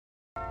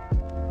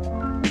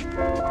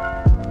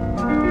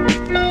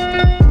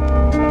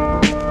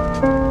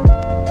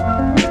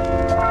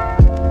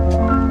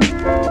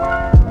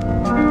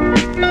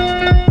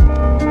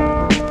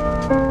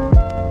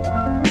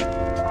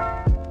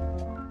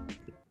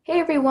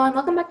everyone,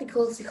 welcome back to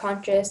Closely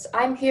Conscious.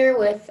 I'm here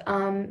with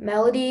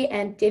Melody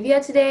and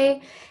Divya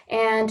today,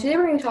 and today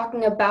we're going to be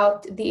talking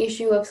about the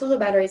issue of social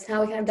batteries and how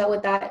we kind of dealt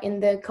with that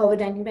in the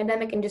COVID-19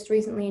 pandemic and just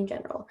recently in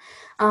general.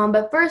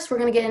 But first, we're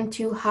going to get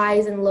into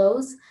highs and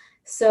lows.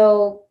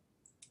 So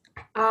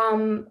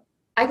um,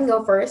 I can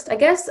go first. I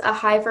guess a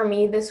high for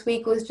me this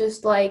week was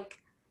just like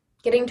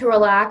getting to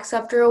relax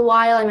after a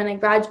while. I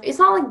mean, it's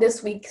not like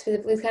this week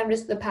specifically, it's kind of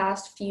just the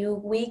past few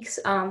weeks.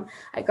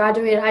 I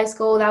graduated high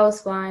school, that was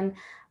fun.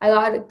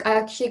 I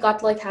actually got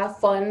to like have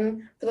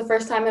fun for the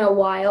first time in a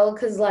while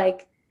because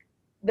like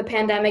the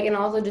pandemic and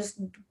also just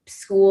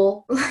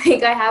school.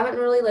 Like I haven't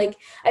really like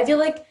I feel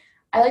like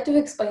I like to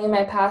explain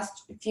my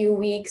past few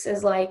weeks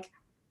as like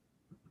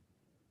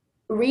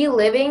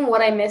reliving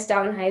what I missed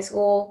out in high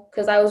school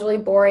because I was really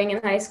boring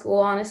in high school,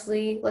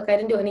 honestly. Like I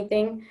didn't do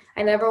anything.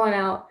 I never went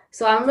out.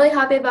 So I'm really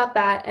happy about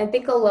that. And I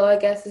think a low, I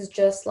guess, is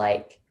just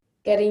like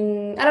I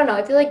don't know,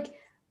 I feel like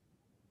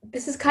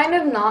this is kind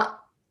of not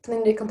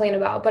something to complain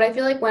about, but I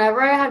feel like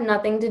whenever I have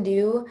nothing to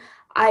do,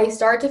 I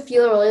start to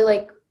feel really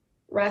like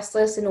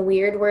restless and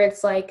weird where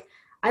it's like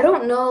I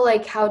don't know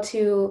like how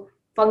to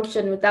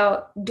function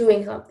without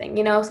doing something,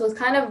 you know? So it's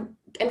kind of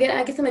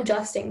I guess I'm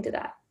adjusting to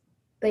that.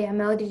 But yeah,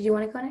 Melody, did you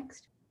want to go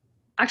next?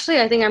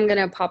 Actually, I think I'm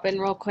gonna pop in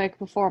real quick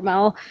before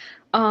Mel.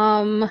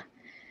 Um,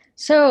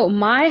 so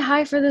my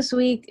high for this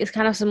week is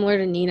kind of similar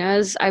to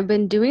Nina's. I've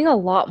been doing a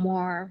lot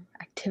more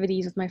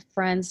activities with my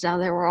friends now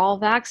that we're all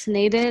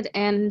vaccinated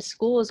and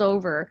school is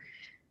over.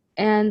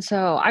 And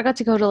so I got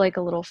to go to like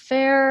a little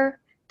fair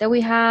that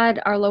we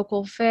had, our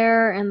local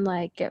fair, and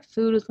like get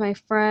food with my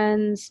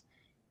friends.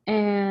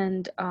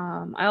 And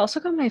I also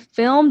got my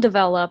film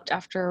developed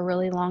after a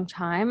really long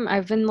time.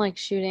 I've been like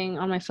shooting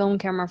on my film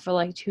camera for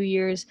like 2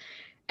 years,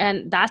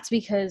 and that's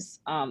because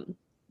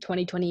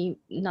 2020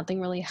 nothing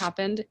really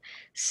happened.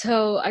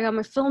 So I got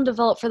my film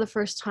developed for the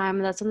first time,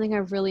 and that's something I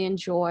really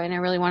enjoy and I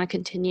really want to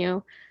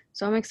continue.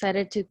 So I'm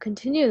excited to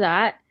continue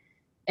that,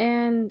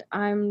 and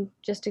I'm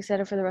just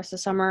excited for the rest of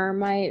summer.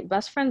 My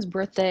best friend's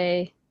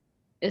birthday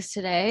is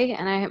today,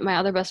 and my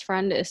other best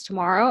friend is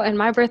tomorrow, and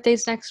my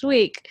birthday's next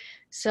week.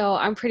 So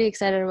I'm pretty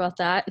excited about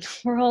that.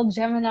 We're all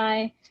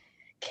Gemini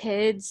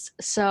kids,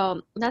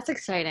 so that's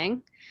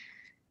exciting.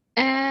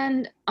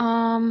 And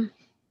I'm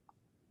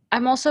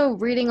also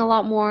reading a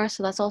lot more,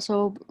 so that's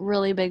also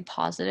really big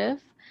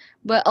positive.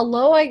 But a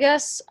low, I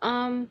guess,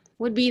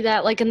 would be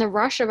that like in the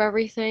rush of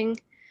everything,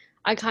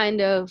 I kind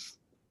of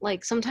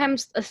like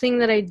sometimes a thing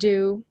that I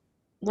do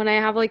when I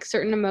have like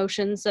certain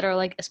emotions that are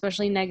like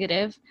especially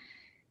negative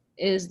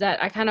is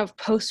that I kind of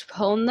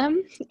postpone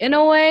them in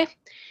a way.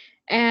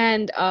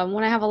 And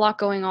when I have a lot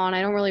going on,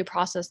 I don't really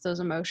process those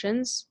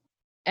emotions.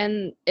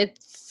 And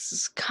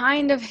it's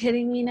kind of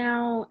hitting me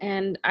now,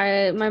 and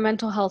my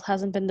mental health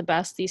hasn't been the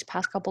best these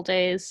past couple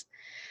days.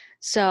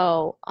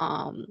 So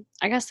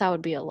I guess that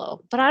would be a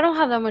low. But I don't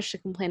have that much to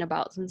complain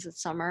about since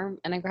it's summer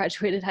and I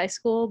graduated high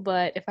school.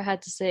 But if I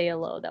had to say a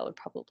low, that would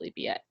probably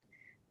be it.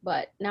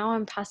 But now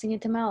I'm passing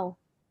it to Mel.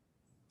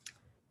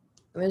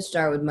 I'm going to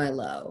start with my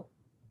low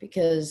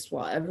because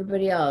while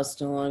everybody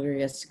else no longer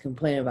gets to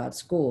complain about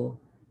school,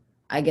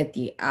 I get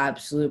the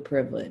absolute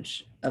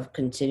privilege of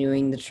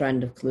continuing the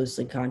trend of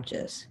Loosely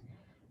Conscious.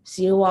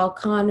 See, while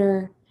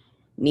Connor,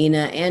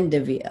 Nina, and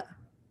Divya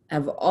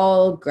have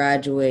all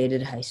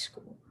graduated high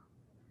school,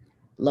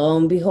 lo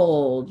and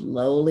behold,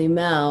 lowly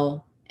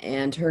Mel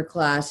and her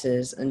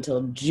classes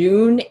until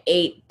June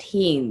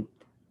 18th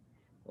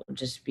will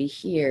just be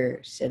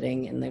here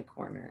sitting in the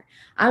corner.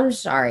 I'm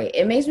sorry.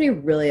 It makes me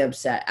really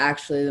upset,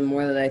 actually, the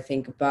more that I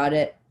think about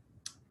it.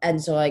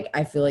 And so, like,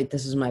 I feel like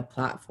this is my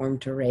platform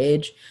to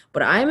rage.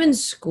 But I'm in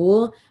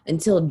school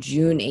until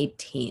June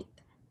 18th.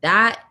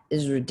 That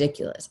is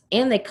ridiculous.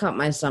 And they cut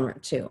my summer,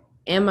 too,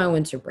 and my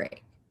winter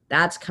break.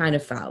 That's kind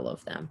of foul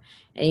of them.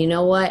 And you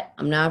know what?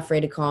 I'm not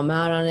afraid to call them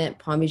out on it.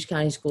 Palm Beach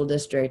County School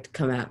District,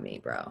 come at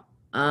me, bro.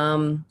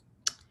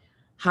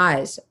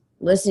 Highs.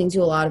 Listening to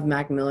a lot of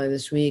Mac Miller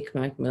this week.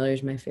 Mac Miller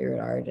is my favorite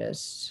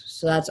artist.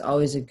 So that's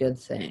always a good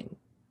thing.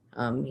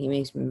 He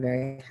makes me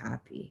very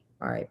happy.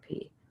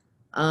 R.I.P.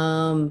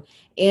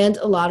 And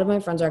a lot of my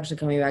friends are actually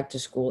coming back to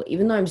school,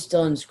 even though I'm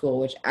still in school,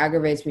 which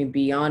aggravates me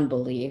beyond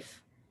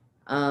belief.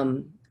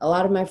 A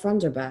lot of my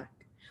friends are back,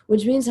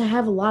 which means I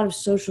have a lot of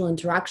social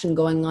interaction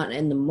going on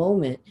in the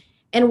moment.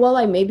 And while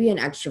I may be an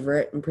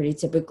extrovert, and pretty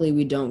typically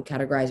we don't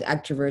categorize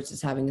extroverts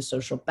as having a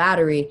social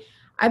battery,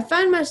 I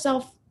find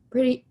myself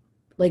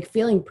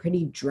feeling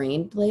pretty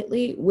drained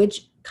lately,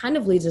 which kind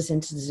of leads us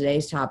into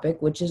today's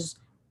topic, which is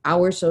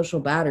our social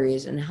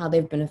batteries and how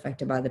they've been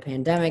affected by the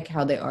pandemic,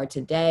 how they are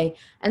today.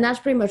 And that's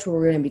pretty much what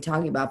we're going to be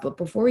talking about. But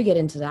before we get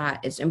into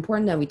that, it's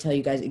important that we tell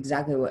you guys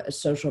exactly what a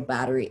social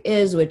battery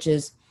is, which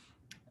is,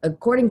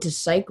 according to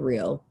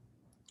PsychReal,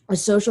 a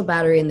social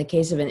battery in the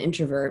case of an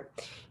introvert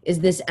is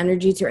this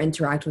energy to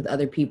interact with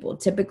other people.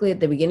 Typically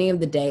at the beginning of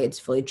the day, it's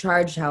fully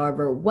charged.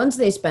 However, once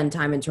they spend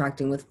time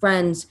interacting with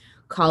friends,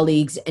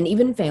 colleagues, and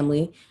even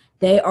family,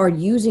 they are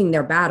using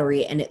their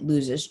battery and it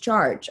loses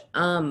charge.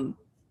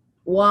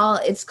 while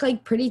it's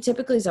like pretty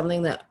typically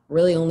something that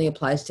really only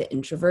applies to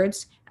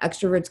introverts,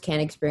 extroverts can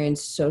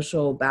experience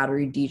social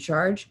battery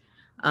decharge.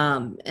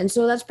 And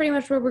so that's pretty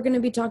much what we're going to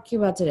be talking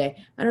about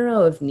today. I don't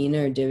know if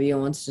Nina or Divya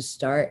wants to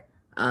start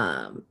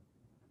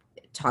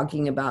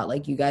talking about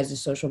like you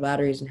guys' social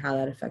batteries and how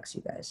that affects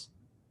you guys.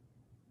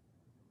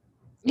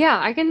 Yeah,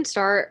 I can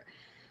start.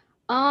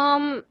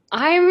 I'm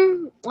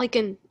like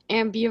an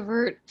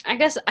ambivert. I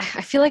guess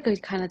I feel like we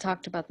kind of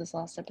talked about this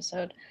last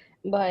episode,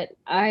 but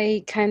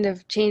I kind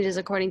of changes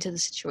according to the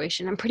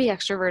situation. I'm pretty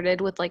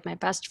extroverted with like my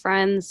best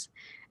friends,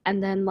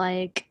 and then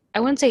like I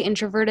wouldn't say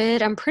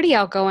introverted. I'm pretty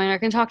outgoing. I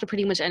can talk to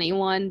pretty much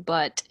anyone,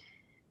 but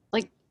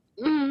like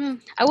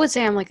I would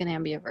say I'm like an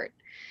ambivert.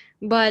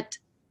 But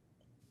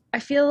I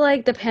feel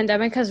like the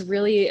pandemic has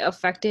really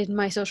affected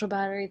my social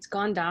battery. It's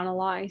gone down a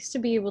lot. I used to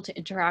be able to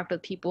interact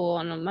with people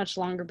on a much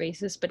longer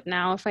basis, but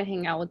now if I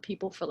hang out with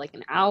people for like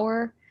an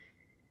hour,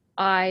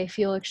 I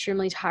feel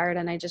extremely tired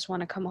and I just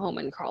want to come home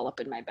and crawl up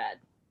in my bed.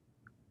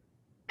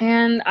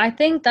 And I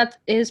think that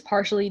is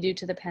partially due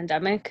to the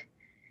pandemic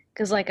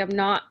because like I'm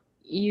not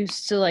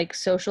used to like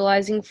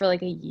socializing for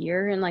like a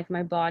year and like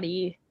my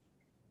body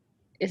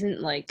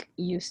isn't like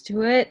used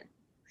to it.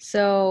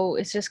 So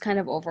it's just kind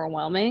of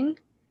overwhelming.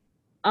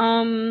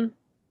 Um,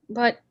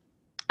 but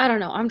I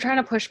don't know. I'm trying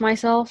to push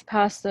myself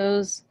past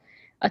those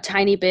a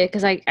tiny bit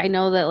because I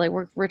know that like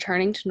we're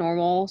returning to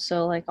normal.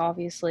 So like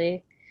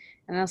obviously,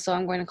 and also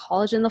I'm going to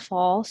college in the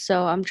fall.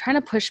 So I'm trying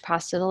to push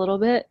past it a little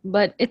bit.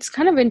 But it's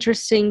kind of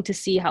interesting to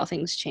see how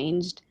things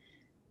changed.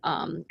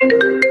 Um,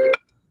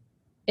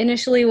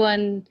 Initially,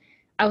 when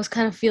I was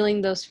kind of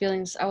feeling those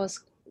feelings, I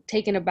was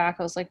taken aback.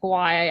 I was like,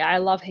 why? I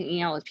love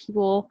hanging out with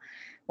people.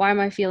 Why am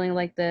I feeling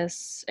like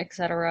this,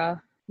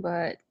 etc.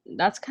 But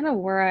that's kind of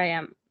where I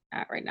am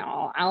at right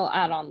now. I'll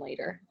add on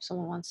later if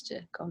someone wants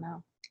to go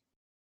now.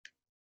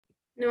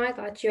 No, I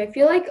got you. I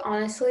feel like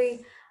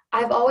honestly,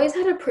 I've always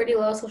had a pretty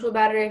low social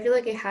battery. I feel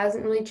like it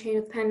hasn't really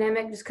changed with the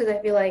pandemic just because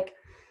I feel like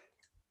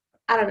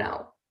I don't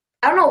know.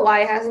 I don't know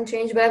why it hasn't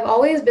changed, but I've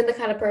always been the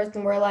kind of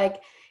person where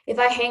like if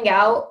I hang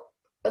out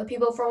with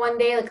people for one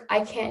day, like I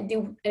can't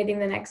do anything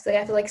the next day. I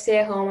have to like stay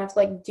at home. I have to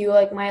like do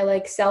like my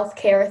like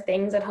self-care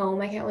things at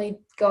home. I can't really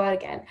go out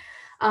again.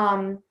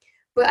 Um,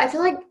 but I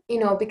feel like,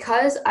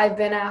 because I've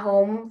been at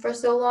home for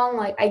so long,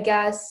 like I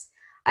guess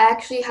I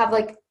actually have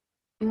like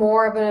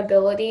more of an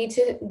ability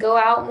to go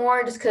out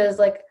more just because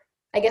like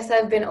I guess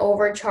I've been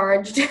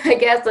overcharged. I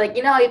guess like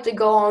I have to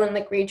go home and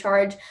like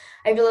recharge.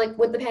 I feel like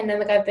with the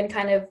pandemic I've been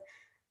kind of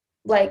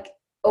like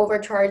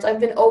overcharged. I've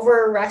been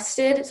over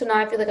rested, so now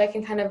I feel like I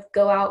can kind of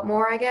go out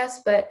more, I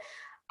guess. But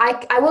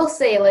I will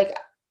say like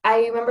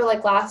I remember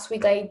like last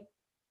week I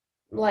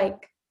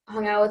like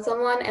hung out with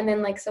someone and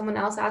then like someone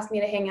else asked me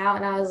to hang out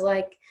and I was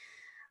like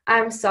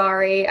I'm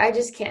sorry, I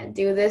just can't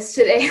do this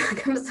today.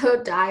 Like I'm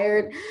so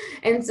tired.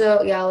 And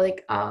so yeah,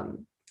 like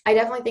I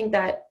definitely think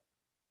that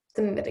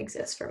something that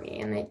exists for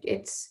me and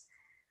it's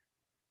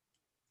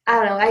I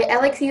don't know. I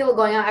like see people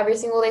going out every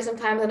single day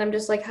sometimes and I'm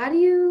just like, how do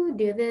you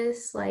do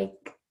this?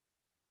 Like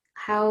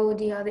how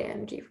do you have the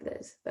energy for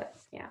this? But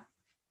yeah.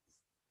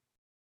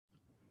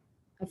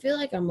 I feel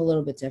like I'm a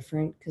little bit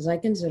different because I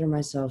consider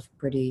myself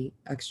pretty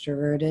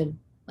extroverted.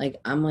 Like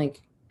I'm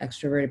like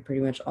extroverted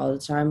pretty much all the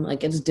time.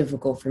 Like it's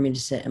difficult for me to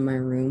sit in my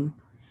room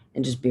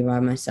and just be by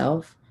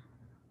myself.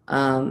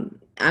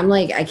 I'm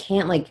like I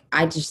can't like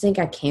I just think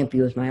I can't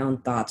be with my own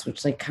thoughts,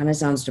 which like kind of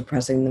sounds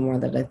depressing the more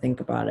that I think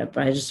about it,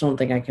 but I just don't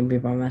think I can be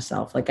by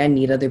myself. Like I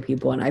need other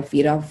people and I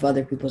feed off of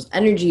other people's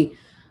energy,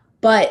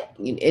 but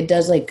it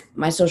does like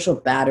my social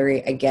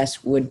battery, I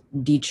guess, would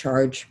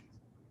decharge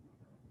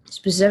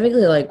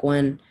specifically like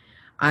when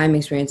I'm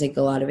experiencing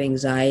a lot of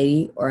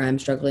anxiety or I'm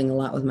struggling a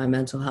lot with my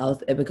mental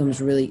health. It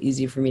becomes really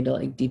easy for me to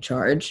like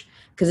decharge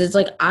because it's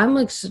like I'm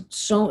like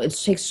so it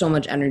takes so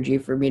much energy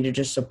for me to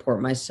just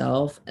support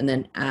myself and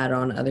then add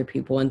on other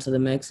people into the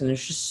mix, and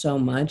there's just so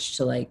much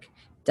to like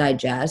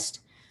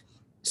digest.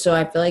 So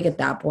I feel like at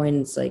that point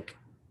it's like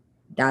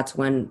that's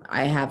when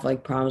I have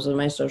like problems with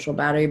my social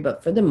battery.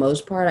 But for the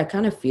most part, I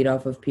kind of feed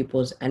off of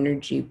people's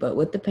energy. But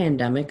with the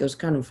pandemic, it was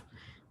kind of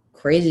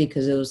crazy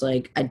because it was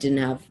like I didn't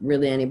have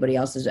really anybody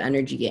else's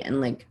energy.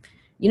 And like,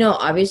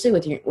 obviously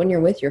when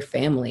you're with your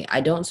family, I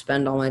don't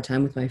spend all my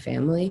time with my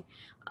family.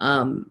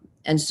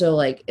 And so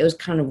like it was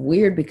kind of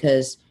weird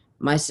because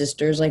my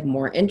sister's like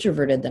more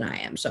introverted than I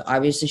am. So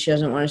obviously she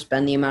doesn't want to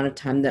spend the amount of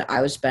time that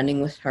I was spending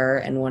with her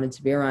and wanted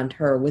to be around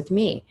her with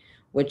me,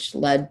 which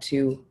led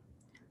to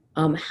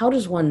how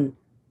does one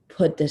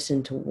put this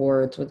into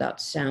words without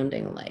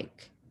sounding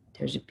like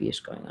there's abuse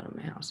going on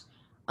in my house?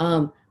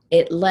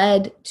 It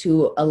led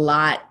to a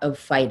lot of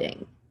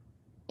fighting.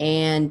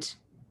 And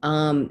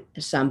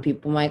some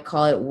people might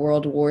call it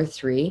World War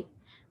III.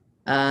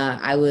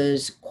 I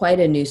was quite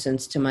a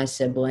nuisance to my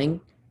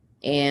sibling.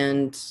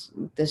 And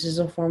this is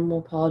a formal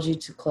apology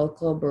to Clo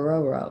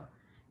Baroro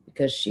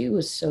because she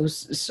was she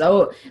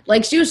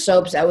was so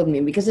upset with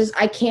me because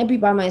I can't be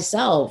by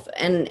myself.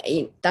 And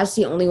that's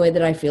the only way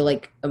that I feel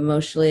like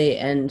emotionally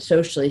and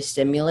socially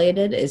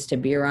stimulated is to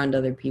be around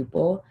other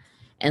people.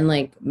 And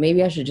like,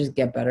 maybe I should just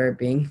get better at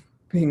being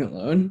being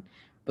alone.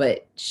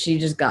 But she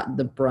just got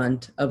the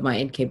brunt of my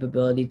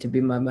incapability to be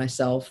by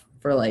myself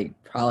for like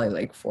probably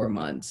like 4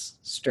 months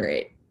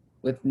straight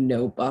with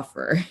no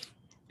buffer.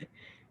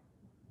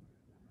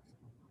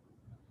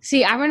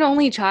 See, I'm an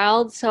only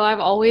child, so I've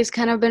always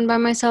kind of been by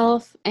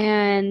myself.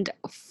 And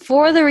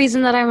for the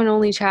reason that I'm an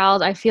only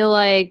child, I feel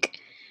like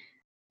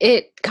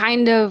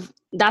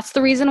that's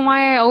the reason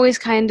why I always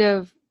kind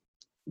of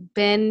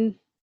been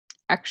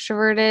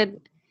extroverted.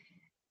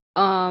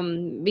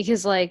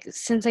 Because like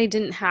since I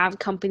didn't have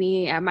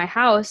company at my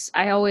house,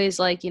 I always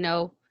like,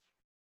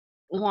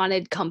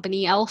 wanted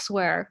company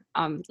elsewhere.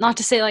 Not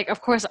to say like, of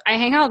course, I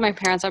hang out with my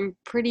parents. I'm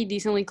pretty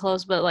decently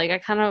close, but like I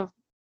kind of,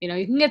 you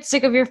can get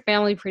sick of your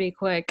family pretty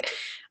quick.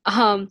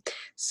 Um,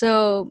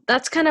 so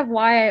that's kind of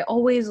why I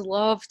always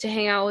love to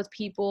hang out with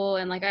people,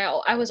 and like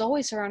I was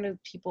always surrounded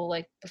with people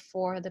like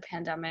before the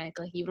pandemic.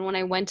 Like even when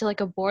I went to like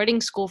a boarding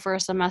school for a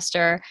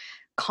semester,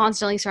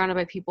 constantly surrounded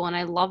by people, and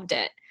I loved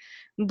it.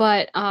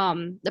 But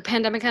the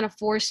pandemic kind of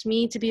forced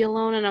me to be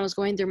alone, and I was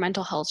going through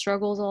mental health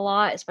struggles a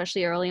lot,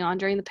 especially early on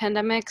during the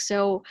pandemic.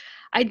 So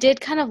I did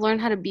kind of learn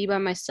how to be by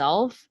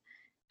myself.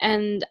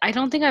 And I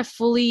don't think I've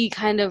fully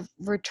kind of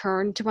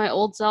returned to my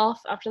old self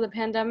after the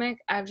pandemic.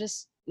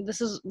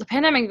 The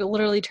pandemic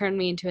literally turned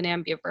me into an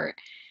ambivert.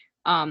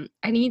 I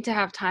need to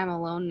have time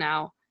alone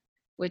now,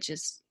 which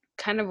is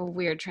kind of a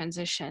weird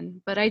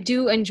transition. But I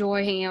do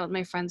enjoy hanging out with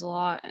my friends a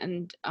lot.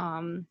 And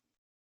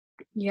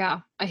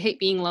yeah, I hate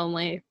being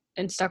lonely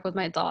and stuck with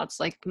my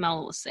thoughts, like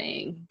Mel was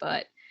saying,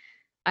 but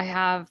I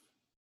have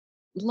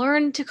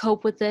learned to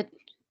cope with it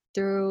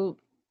through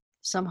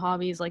some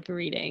hobbies like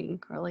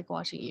reading or like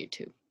watching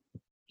YouTube.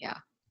 Yeah.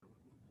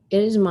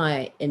 It is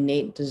my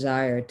innate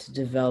desire to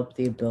develop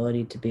the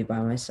ability to be by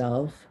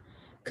myself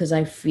because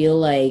I feel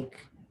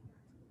like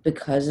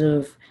because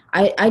of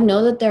I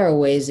know that there are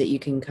ways that you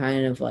can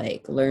kind of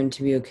like learn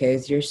to be okay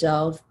with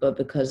yourself, but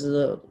because of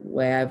the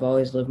way I've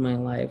always lived my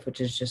life,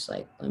 which is just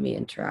like let me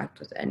interact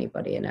with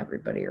anybody and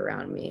everybody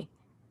around me,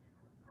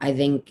 I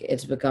think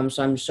it's become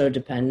so I'm so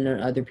dependent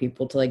on other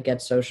people to like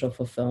get social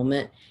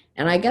fulfillment.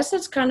 And I guess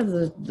that's kind of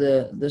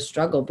the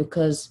struggle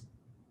because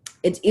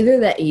it's either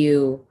that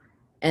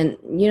and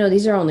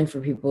these are only for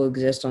people who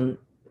exist on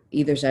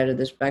either side of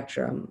the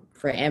spectrum.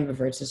 For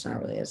ambiverts it's not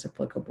really as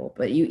applicable,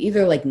 but you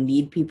either like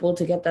need people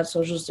to get that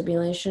social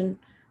stimulation,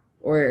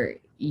 or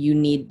you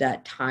need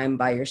that time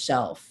by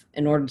yourself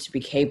in order to be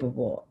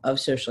capable of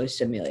socially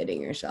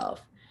stimulating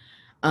yourself.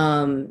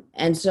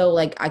 And so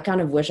like I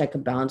kind of wish I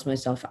could balance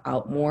myself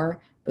out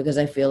more because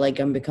I feel like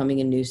I'm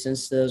becoming a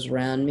nuisance to those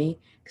around me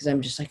because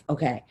I'm just like,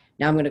 okay,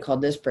 now I'm going to call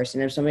this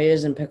person. If somebody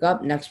doesn't pick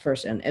up, next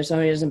person. If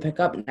somebody doesn't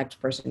pick up, next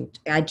person.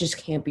 I just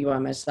can't be by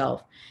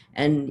myself.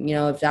 And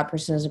if that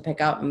person doesn't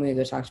pick up, I'm going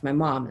to go talk to my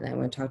mom, and then I'm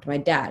going to talk to my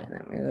dad, and then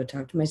I'm going to go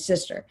talk to my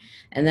sister.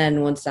 And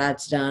then once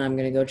that's done, I'm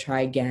going to go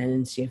try again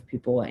and see if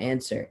people will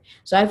answer.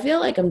 So I feel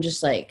like I'm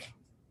just like,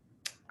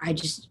 I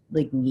just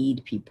like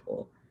need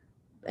people.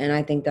 And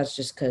I think that's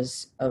just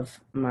because of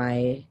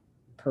my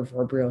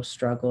proverbial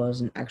struggle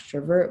as an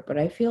extrovert. But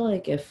I feel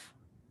like if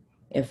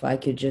I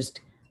could just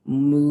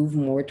move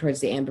more towards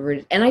the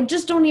ambivert, and I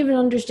just don't even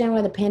understand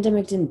why the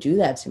pandemic didn't do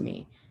that to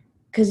me.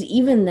 Because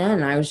even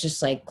then, I was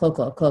just like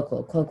Clo-Clo,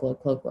 Clo-Clo, Clo-Clo,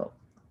 Clo-Clo,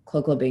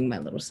 Clo-Clo being my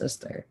little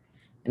sister.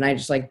 And I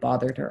just like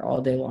bothered her all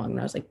day long. And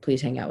I was like,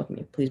 please hang out with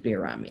me. Please be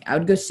around me. I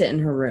would go sit in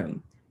her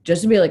room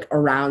just to be like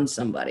around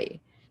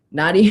somebody.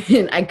 Not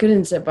even, I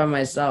couldn't sit by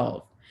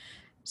myself.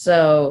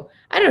 So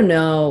I don't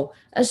know.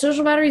 A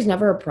social battery is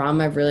never a problem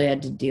I've really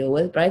had to deal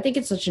with, but I think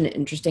it's such an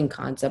interesting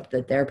concept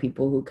that there are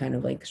people who kind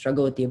of like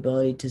struggle with the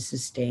ability to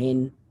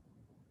sustain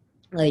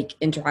like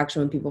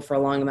interaction with people for a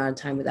long amount of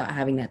time without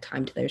having that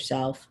time to their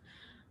self.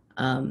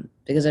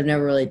 Because I've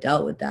never really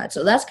dealt with that.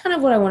 So that's kind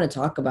of what I want to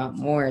talk about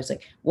more is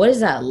like, what is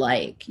that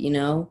like, I don't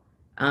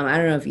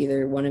know if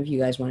either one of you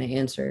guys want to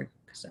answer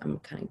because I'm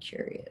kind of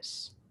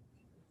curious.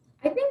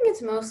 I think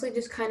it's mostly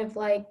just kind of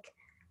like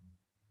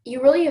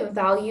you really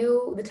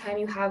value the time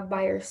you have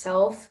by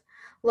yourself.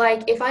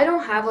 Like if I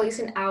don't have at least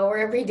an hour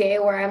every day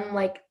where I'm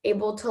like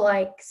able to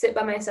like sit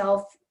by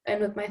myself and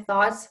with my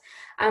thoughts,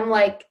 I'm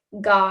like,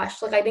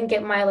 gosh, like I didn't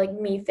get my like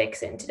me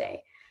fix in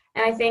today.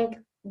 And I think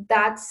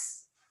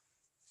that's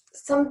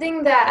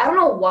something that I don't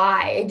know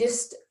why. It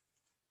just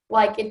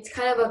like it's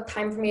kind of a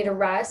time for me to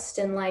rest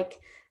and like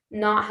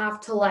not have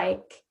to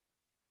like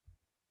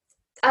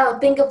I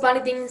don't think of funny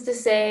things to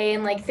say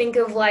and like think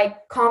of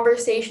like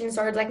conversation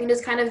starters. I can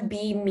just kind of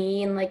be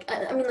me and like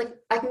I mean like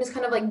I can just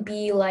kind of like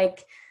be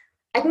like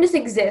I can just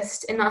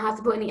exist and not have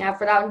to put any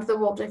effort out into the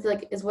world, which I feel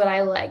like is what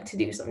I like to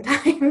do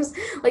sometimes.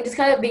 Like just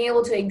kind of being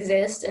able to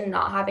exist and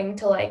not having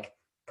to like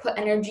put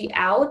energy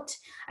out.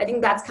 I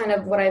think that's kind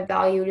of what I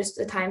value, just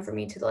a time for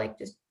me to like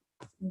just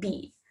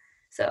be.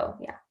 So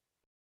yeah.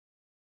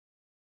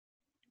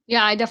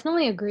 Yeah, I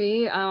definitely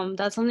agree.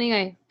 That's something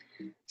I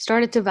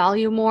started to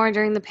value more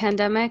during the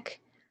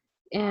pandemic.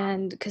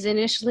 And because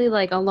initially,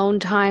 like, alone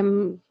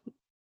time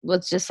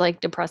was just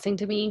like depressing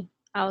to me.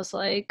 I was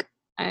like,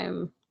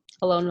 I'm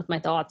alone with my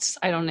thoughts.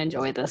 I don't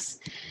enjoy this.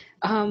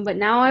 But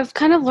now I've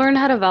kind of learned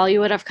how to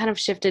value it. I've kind of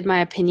shifted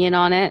my opinion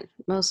on it,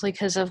 mostly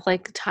because of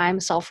like time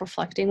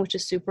self-reflecting, which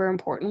is super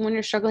important when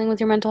you're struggling with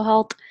your mental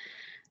health.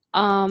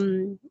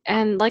 And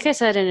like I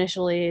said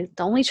initially,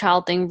 the only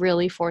child thing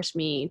really forced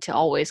me to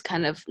always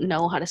kind of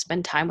know how to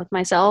spend time with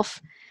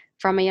myself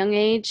from a young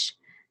age.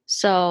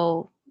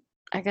 So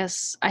I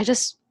guess I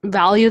just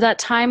value that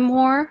time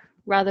more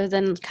rather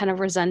than kind of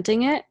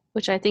resenting it,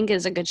 which I think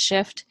is a good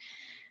shift.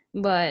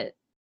 But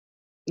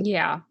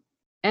yeah.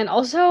 And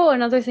also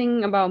another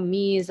thing about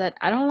me is that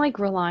I don't like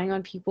relying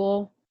on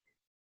people,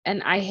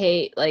 and I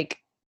hate like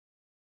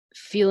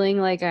feeling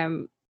like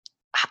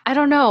I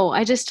don't know.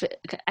 I just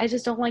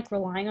don't like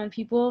relying on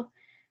people.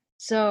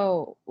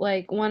 So,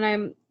 like when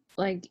I'm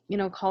like,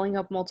 calling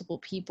up multiple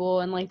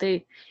people and like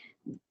they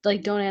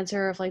like don't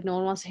answer if like no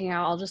one wants to hang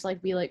out, I'll just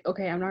like be like,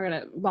 "Okay, I'm not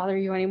going to bother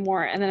you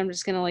anymore." And then I'm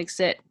just going to like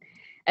sit.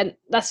 And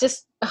that's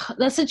just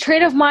that's a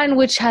trait of mine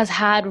which has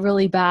had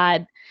really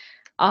bad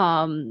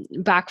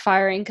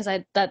backfiring because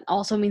I that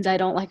also means I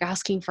don't like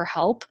asking for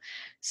help.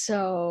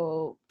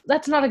 So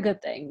that's not a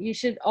good thing. You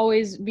should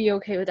always be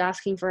okay with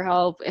asking for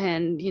help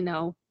and,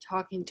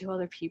 talking to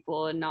other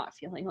people and not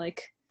feeling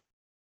like,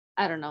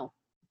 I don't know,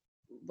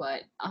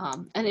 but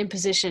an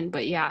imposition.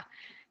 But yeah,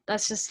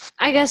 that's just,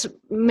 I guess,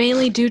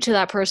 mainly due to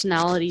that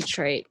personality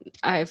trait.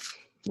 I've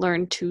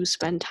learned to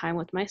spend time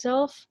with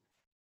myself.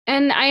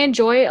 And I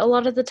enjoy it a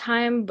lot of the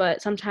time,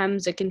 but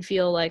sometimes it can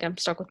feel like I'm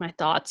stuck with my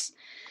thoughts.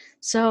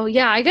 So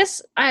yeah, I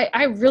guess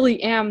I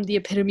really am the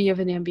epitome of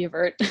an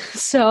ambivert.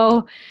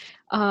 So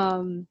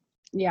um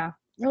yeah,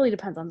 really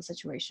depends on the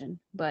situation.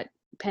 But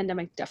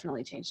pandemic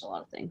definitely changed a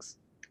lot of things.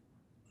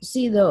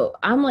 See, though,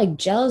 I'm like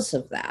jealous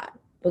of that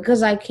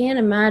because I can't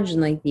imagine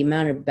like the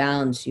amount of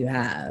balance you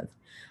have.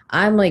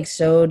 I'm like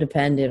so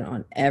dependent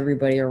on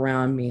everybody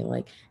around me,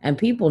 like, and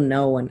people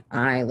know when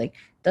I like.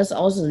 That's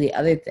also the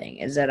other thing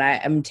is that I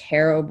am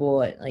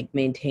terrible at like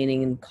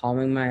maintaining and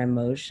calming my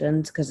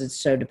emotions because it's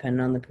so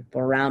dependent on the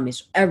people around me.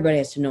 So everybody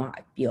has to know how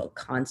I feel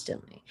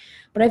constantly.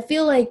 But I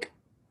feel like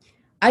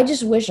I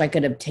just wish I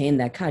could obtain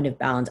that kind of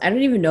balance. I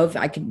don't even know if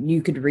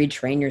you could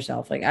retrain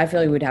yourself. Like, I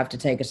feel like we'd have to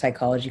take a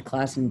psychology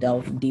class and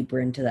delve deeper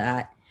into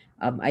that.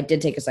 I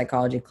did take a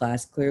psychology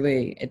class.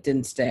 Clearly, it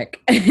didn't stick.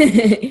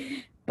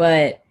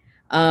 But,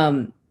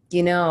 um,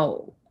 you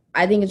know,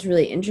 I think it's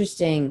really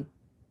interesting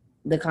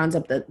the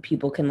concept that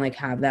people can like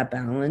have that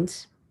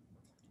balance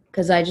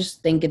because I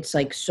just think it's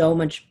like so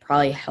much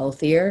probably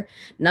healthier.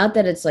 Not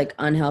that it's like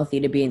unhealthy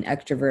to be an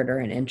extrovert or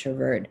an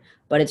introvert,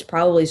 but it's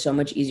probably so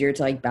much easier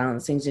to like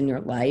balance things in your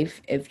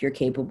life if you're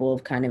capable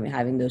of kind of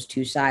having those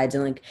two sides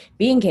and like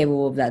being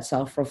capable of that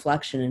self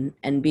reflection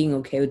and being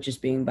okay with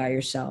just being by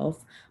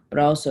yourself, but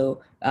also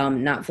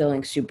not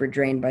feeling super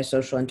drained by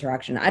social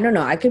interaction. I don't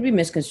know. I could be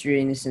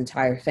misconstruing this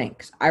entire thing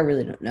because I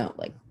really don't know.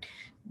 Like,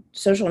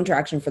 social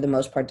interaction for the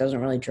most part doesn't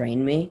really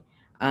drain me.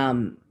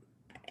 Um,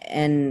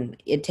 and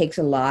it takes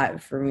a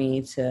lot for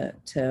me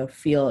to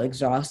feel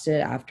exhausted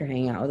after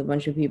hanging out with a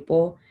bunch of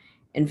people.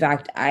 In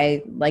fact,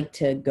 I like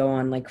to go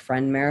on like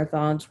friend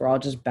marathons where I'll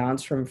just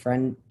bounce from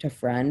friend to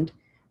friend,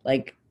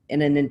 like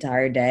in an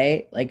entire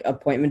day, like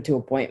appointment to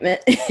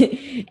appointment.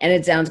 And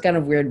it sounds kind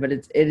of weird, but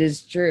it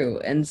is true.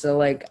 And so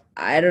like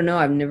I don't know,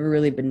 I've never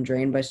really been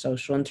drained by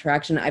social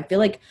interaction. I feel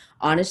like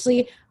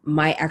honestly,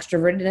 my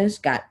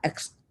extrovertedness got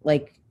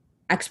like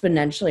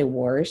exponentially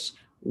worse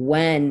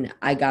when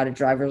I got a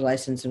driver's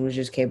license and was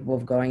just capable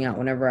of going out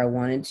whenever I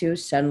wanted to.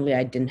 Suddenly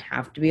I didn't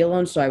have to be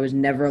alone, so I was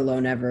never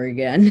alone ever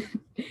again.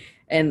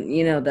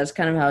 And that's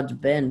kind of how it's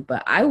been.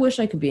 But I wish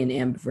I could be an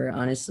ambivert,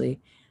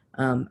 honestly.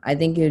 I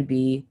think it would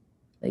be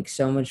like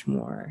so much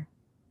more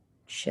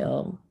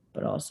chill,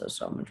 but also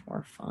so much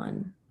more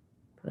fun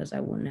because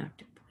I wouldn't have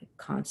to like,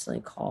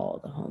 constantly call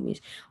the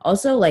homies.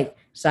 Also, like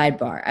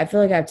sidebar, I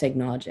feel like I have to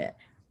acknowledge it.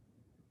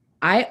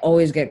 I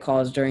always get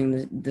calls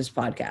during this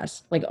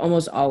podcast, like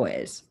almost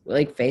always,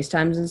 like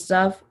FaceTimes and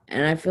stuff.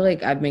 And I feel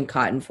like I've been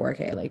caught in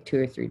 4K like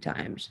 2 or 3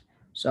 times.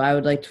 So I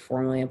would like to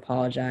formally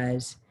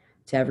apologize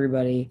to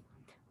everybody.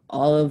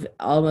 All of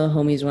my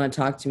homies want to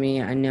talk to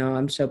me. I know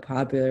I'm so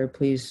popular.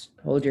 Please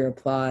hold your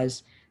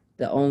applause.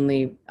 The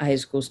only high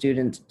school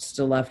student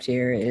still left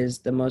here is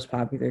the most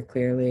popular,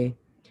 clearly.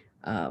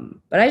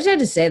 But I just had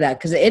to say that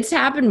because it's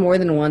happened more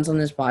than once on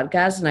this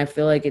podcast, and I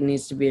feel like it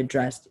needs to be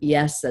addressed.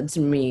 Yes, that's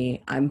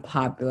me. I'm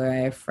popular. I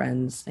have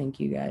friends. Thank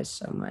you guys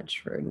so much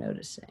for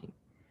noticing.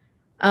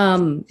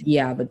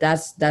 Yeah, but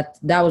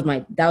that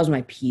was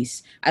my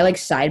piece. I like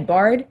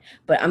sidebarred,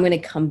 but I'm gonna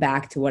come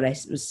back to what I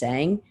was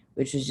saying,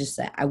 which was just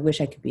that I wish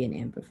I could be an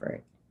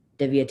ambivert.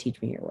 Divya,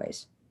 teach me your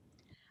ways.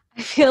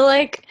 I feel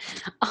like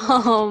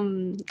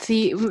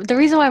the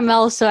reason why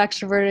Mel is so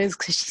extroverted is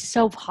because she's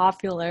so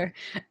popular.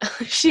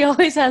 She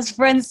always has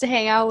friends to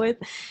hang out with.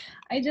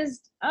 I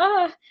just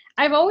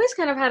I've always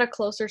kind of had a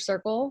closer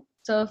circle.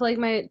 So if like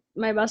my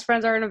best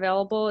friends aren't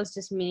available, it's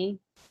just me.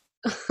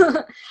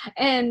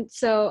 And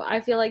so I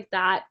feel like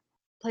that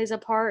plays a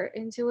part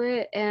into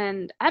it.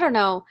 And I don't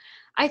know.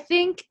 I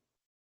think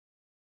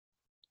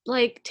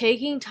like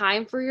taking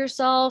time for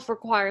yourself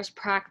requires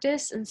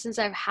practice, and since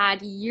I've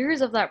had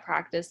years of that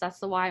practice, that's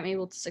the why I'm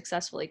able to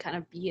successfully kind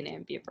of be an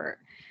ambivert.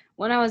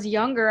 When I was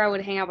younger, I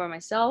would hang out by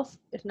myself,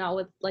 if not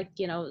with like,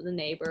 the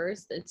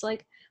neighbors. It's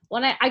like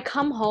when I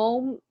come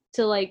home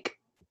to like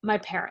my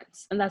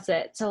parents and that's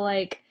it. So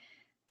I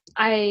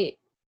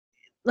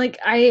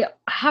I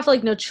have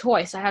like no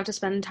choice. I have to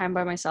spend time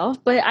by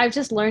myself, but I've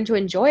just learned to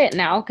enjoy it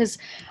now because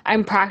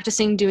I'm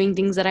practicing doing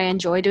things that I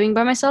enjoy doing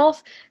by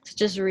myself,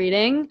 such as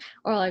reading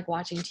or like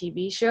watching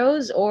TV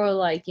shows or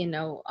like,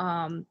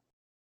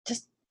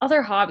 just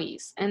other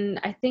hobbies. And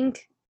I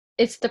think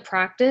it's the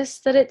practice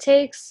that it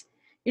takes.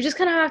 You just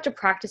kind of have to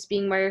practice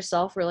being by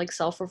yourself or like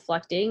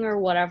self-reflecting or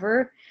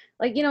whatever.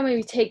 Like,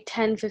 maybe take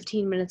 10,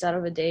 15 minutes out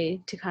of a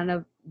day to kind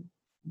of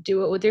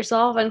do it with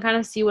yourself and kind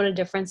of see what a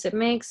difference it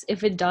makes.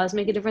 If it does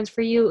make a difference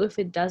for you, if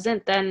it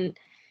doesn't, then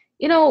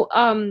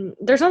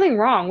there's nothing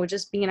wrong with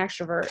just being an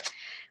extrovert.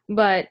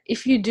 But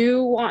if you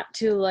do want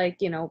to like,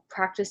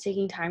 practice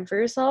taking time for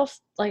yourself,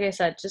 like I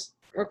said, just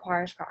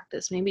requires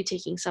practice. Maybe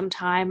taking some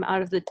time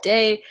out of the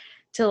day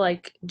to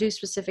like do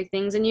specific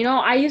things. And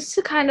I used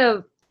to kind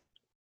of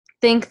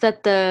think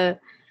that the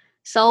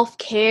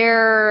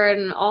self-care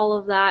and all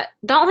of that,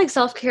 not like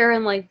self-care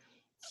and like,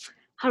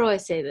 how do I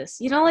say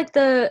this? Like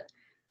the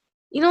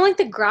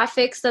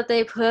graphics that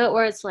they put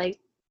where it's like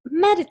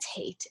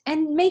meditate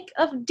and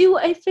do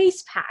a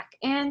face pack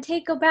and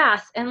take a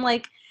bath and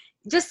like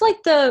just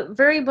like the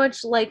very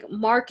much like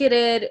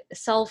marketed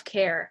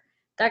self-care,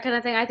 that kind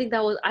of thing. I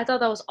thought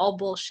that was all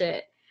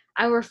bullshit.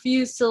 I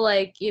refused to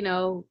like,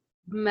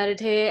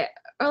 meditate,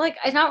 or like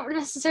I not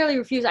necessarily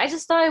refuse. I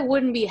just thought it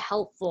wouldn't be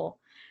helpful.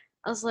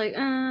 I was like, I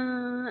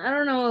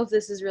don't know if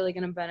this is really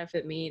going to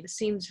benefit me.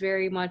 This is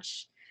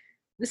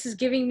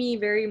giving me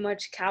very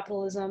much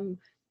capitalism,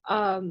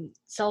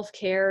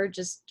 self-care.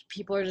 Just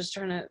people are just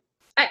trying to,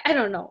 I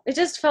don't know. It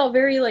just felt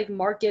very like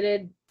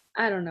marketed.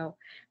 I don't know.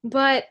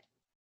 But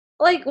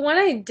like when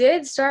I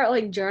did start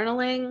like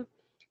journaling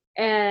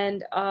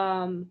and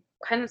kind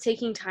of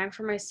taking time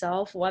for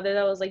myself, whether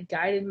that was like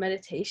guided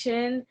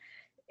meditation,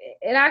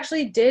 it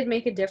actually did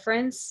make a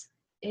difference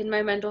in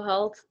my mental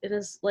health in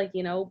this like,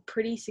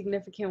 pretty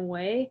significant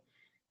way.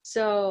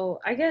 So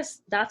I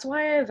guess that's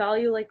why I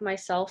value like my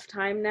self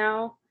time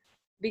now,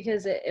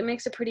 because it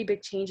makes a pretty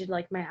big change in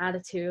like my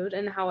attitude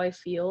and how I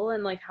feel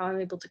and like how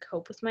I'm able to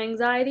cope with my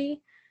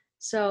anxiety.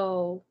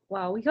 So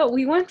wow,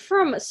 we went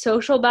from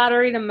social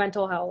battery to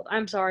mental health.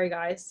 I'm sorry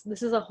guys.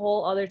 This is a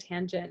whole other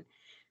tangent.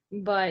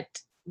 But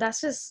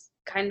that's just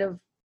kind of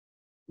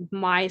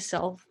my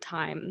self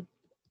time.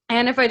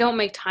 And if I don't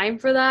make time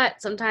for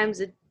that, sometimes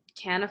it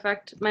can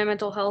affect my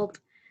mental health.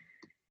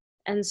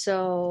 And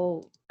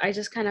so I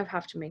just kind of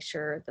have to make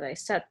sure that I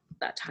set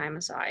that time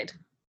aside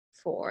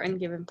for and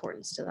give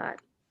importance to that.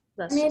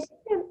 I mean,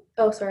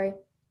 oh, sorry.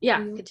 Yeah,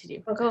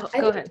 continue. Oh, Go I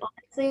think ahead.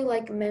 honestly,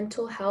 like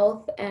mental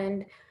health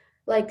and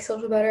like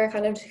social better are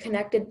kind of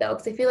connected though,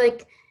 because I feel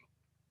like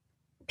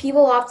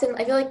people often,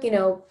 I feel like,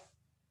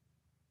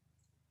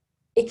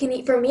 it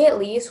can, for me at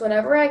least,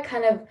 whenever I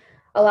kind of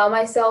allow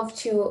myself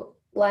to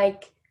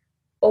like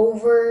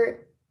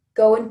over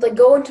go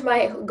into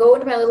my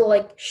little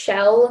like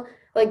shell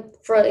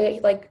like for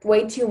like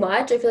way too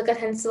much, I feel like I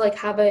tend to like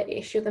have an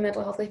issue with the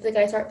mental health. I feel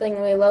like I start feeling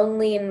really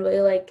lonely and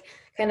really like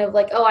kind of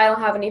like, oh, I don't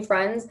have any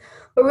friends.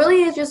 But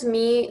really it's just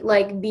me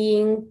like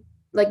being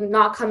like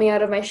not coming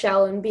out of my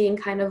shell and being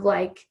kind of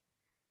like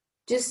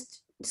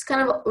just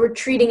kind of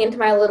retreating into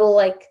my little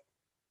like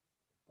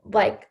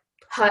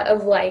hut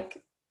of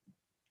like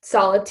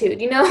solitude,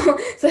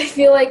 So I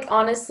feel like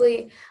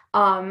honestly,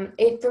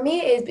 it for me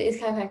is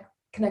kind of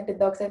connected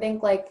though, because I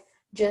think like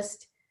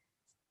just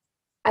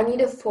I need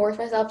to force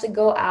myself to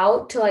go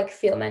out to like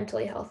feel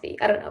mentally healthy.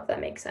 I don't know if that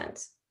makes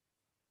sense.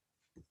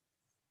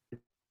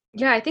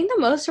 Yeah, I think the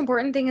most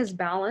important thing is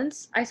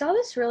balance. I saw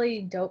this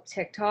really dope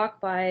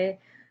TikTok by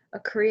a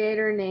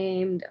creator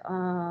named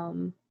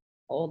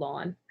hold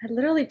on. I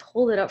literally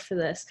pulled it up for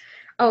this.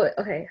 Oh,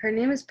 okay. Her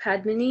name is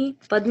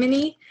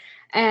Padmini,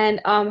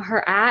 and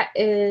her at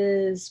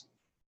is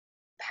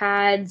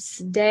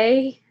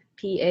Padzday,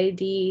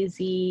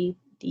 Padzdey,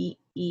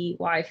 if you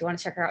want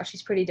to check her out.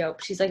 She's pretty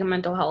dope. She's like a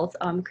mental health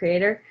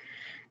creator.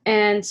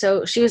 And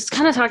so she was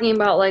kind of talking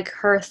about like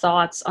her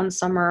thoughts on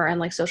summer and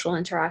like social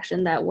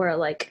interaction that were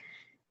like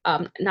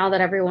now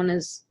that everyone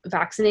is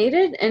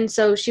vaccinated. And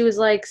so she was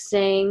like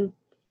saying,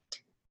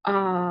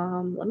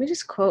 let me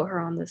just quote her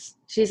on this.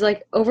 She's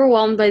like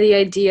overwhelmed by the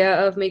idea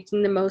of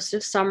making the most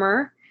of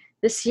summer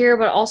this year,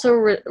 but also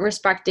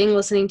respecting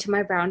listening to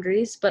my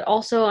boundaries, but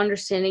also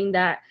understanding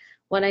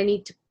when I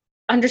need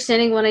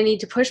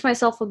to push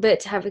myself a bit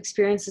to have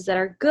experiences that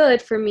are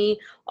good for me,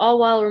 all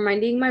while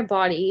reminding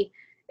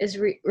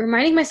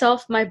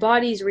myself my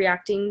body's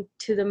reacting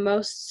to the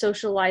most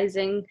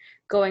socializing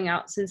going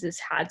out since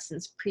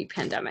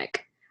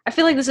pre-pandemic. I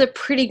feel like this is a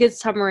pretty good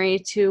summary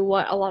to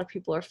what a lot of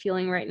people are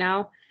feeling right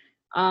now.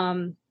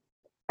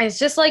 It's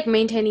just like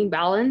maintaining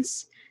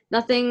balance.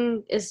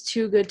 Nothing is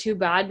too good, too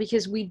bad,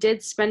 because we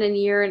did spend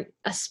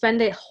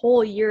a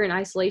whole year in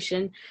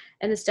isolation,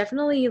 and it's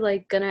definitely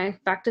like gonna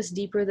affect us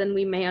deeper than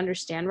we may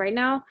understand right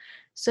now.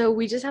 So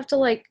we just have to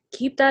like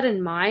keep that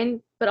in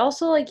mind, but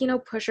also like,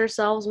 push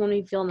ourselves when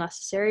we feel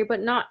necessary,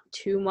 but not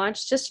too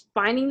much. Just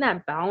finding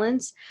that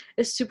balance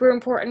is super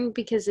important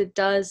because it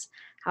does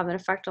have an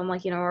effect on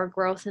like, our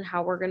growth and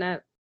how we're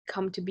gonna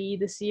come to be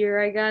this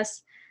year, I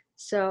guess.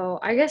 So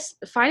I guess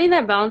finding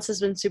that balance has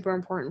been super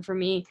important for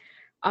me.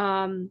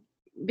 Um,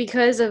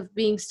 because of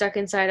being stuck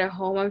inside at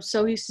home, I'm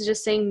so used to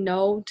just saying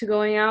no to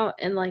going out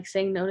and like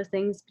saying no to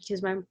things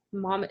because my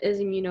mom is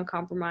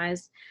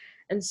immunocompromised.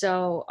 And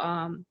so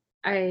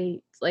I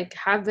like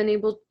have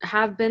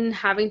been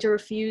having to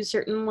refuse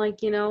certain like,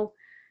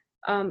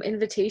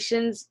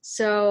 invitations.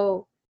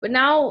 So, but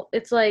now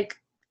it's like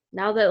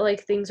now that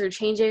like things are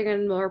changing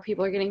and more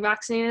people are getting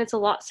vaccinated, it's a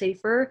lot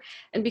safer.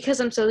 And because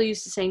I'm so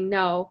used to saying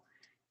no,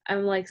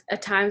 I'm like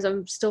at times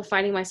I'm still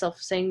finding myself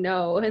saying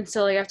no, and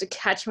so like, I have to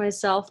catch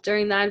myself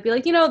during that and be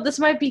like, this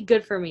might be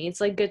good for me.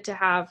 It's like good to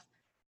have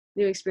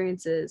new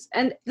experiences.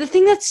 And the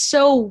thing that's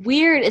so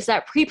weird is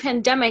that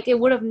pre-pandemic, it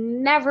would have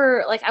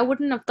never like I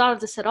wouldn't have thought of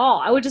this at all.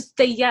 I would just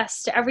say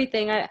yes to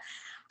everything.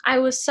 I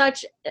was so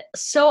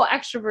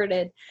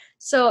extroverted.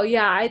 So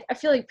yeah, I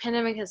feel like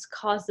pandemic has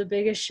caused the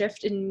biggest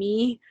shift in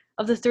me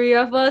of the three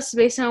of us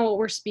based on what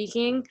we're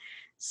speaking.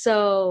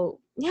 So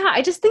yeah,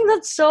 I just think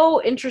that's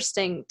so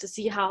interesting to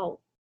see how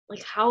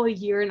a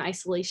year in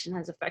isolation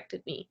has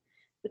affected me.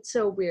 It's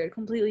so weird,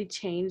 completely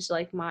changed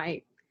like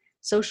my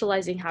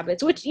socializing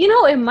habits, which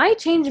it might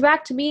change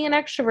back to being an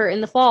extrovert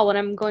in the fall when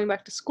I'm going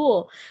back to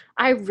school.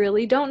 I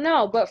really don't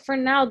know, but for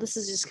now this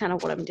is just kind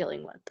of what I'm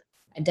dealing with.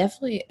 I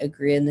definitely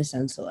agree in the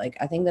sense that like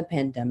I think the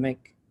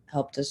pandemic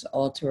helped us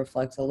all to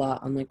reflect a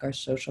lot on like our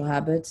social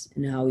habits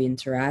and how we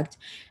interact.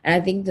 And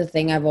I think the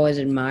thing I've always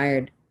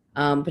admired,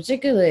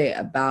 particularly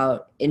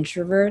about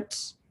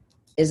introverts,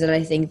 is that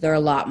I think they're a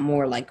lot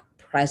more like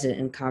present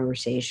in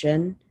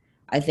conversation.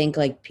 I think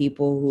like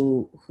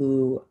people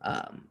who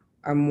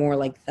are more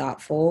like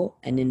thoughtful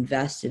and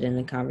invested in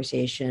a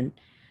conversation.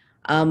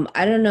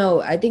 I don't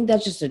know. I think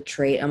that's just a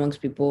trait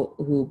amongst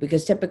people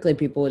because typically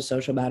people with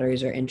social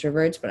batteries are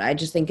introverts, but I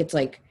just think it's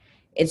like,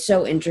 it's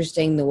so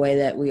interesting the way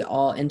that we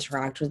all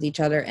interact with each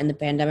other. And the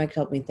pandemic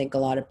helped me think a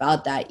lot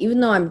about that, even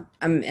though I'm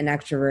an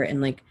extrovert and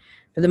like,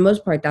 for the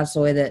most part, that's the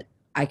way that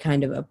I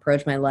kind of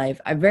approach my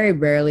life. I very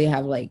rarely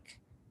have like,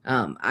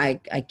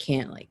 I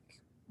can't like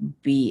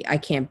I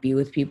can't be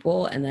with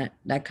people, and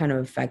that kind of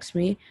affects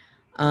me.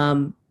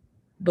 Um,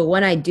 but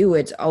when I do,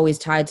 it's always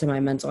tied to my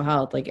mental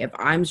health. Like if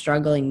I'm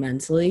struggling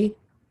mentally,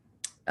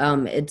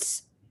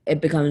 it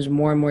becomes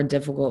more and more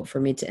difficult for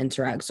me to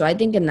interact. So I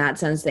think in that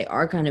sense, they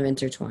are kind of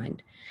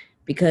intertwined,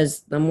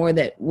 because the more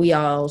that we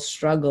all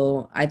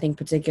struggle, I think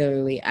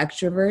particularly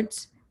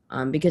extroverts,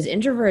 because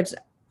introverts,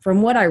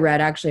 from what I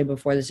read actually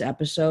before this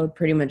episode,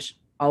 pretty much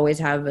always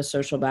have a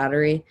social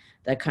battery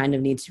that kind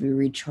of needs to be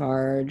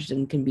recharged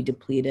and can be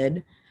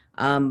depleted.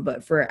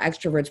 But for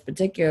extroverts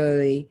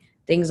particularly,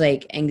 things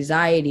like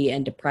anxiety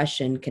and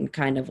depression can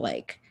kind of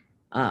like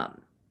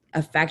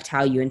affect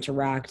how you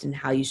interact and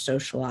how you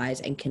socialize,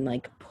 and can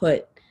like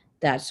put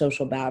that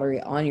social battery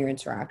on your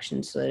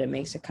interactions so that it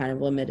makes it kind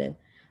of limited.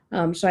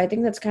 So I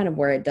think that's kind of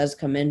where it does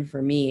come in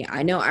for me.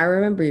 I know I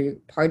remember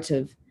parts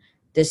of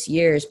this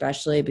year,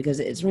 especially because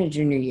it's my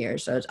junior year.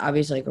 So it's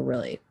obviously like a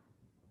really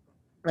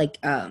like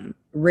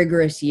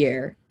rigorous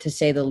year, to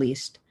say the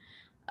least,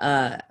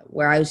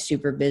 where I was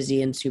super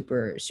busy and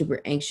super,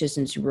 super anxious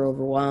and super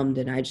overwhelmed.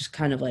 And I just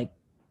kind of like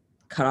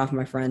cut off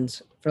my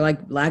friends, for like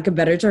lack of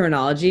better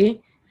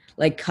terminology,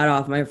 like cut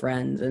off my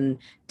friends and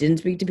didn't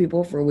speak to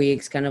people for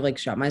weeks, kind of like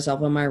shut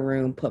myself in my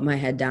room, put my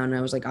head down. And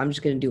I was like, I'm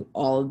just going to do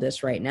all of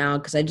this right now,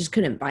 because I just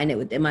couldn't find it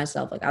within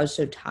myself. Like I was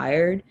so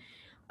tired,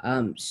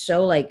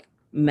 so like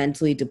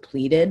mentally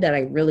depleted, that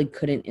I really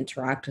couldn't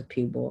interact with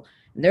people.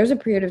 And there was a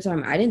period of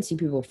time I didn't see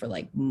people for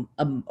like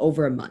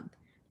over a month.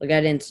 Like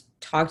I didn't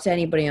talk to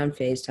anybody on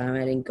FaceTime.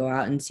 I didn't go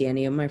out and see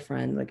any of my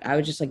friends. Like I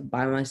was just like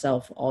by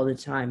myself all the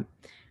time.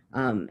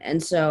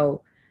 And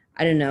so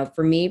I don't know,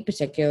 for me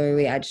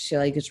particularly, I just feel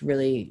like it's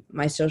really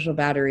my social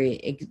battery.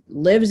 It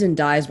lives and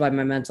dies by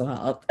my mental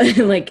health.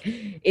 Like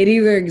it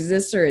either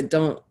exists or it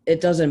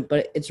doesn't,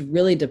 but it's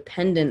really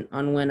dependent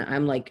on when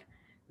I'm like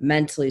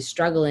mentally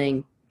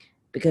struggling,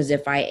 because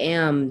if I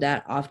am,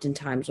 that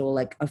oftentimes will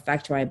like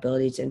affect my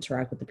ability to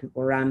interact with the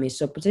people around me.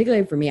 So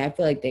particularly for me, I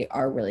feel like they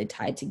are really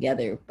tied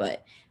together,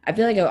 but I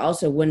feel like I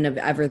also wouldn't have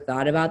ever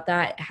thought about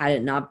that had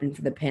it not been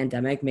for the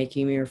pandemic,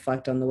 making me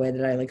reflect on the way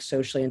that I like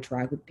socially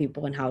interact with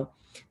people and how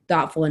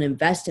thoughtful and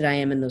invested I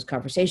am in those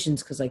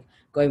conversations. Cause like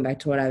going back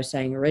to what I was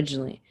saying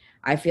originally,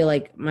 I feel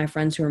like my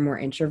friends who are more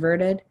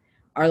introverted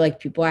are like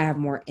people I have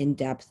more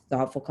in-depth,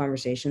 thoughtful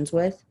conversations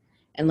with.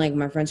 And like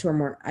my friends who are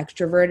more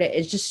extroverted,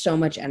 it's just so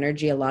much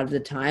energy a lot of the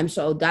time.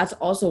 So that's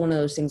also one of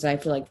those things I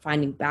feel like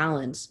finding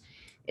balance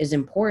is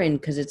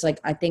important, because it's like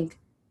I think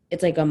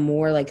it's like a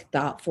more like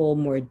thoughtful,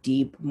 more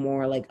deep,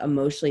 more like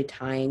emotionally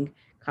tying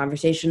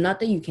conversation. Not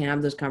that you can't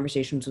have those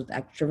conversations with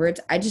extroverts.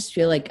 I just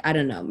feel like, I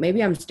don't know,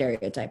 maybe I'm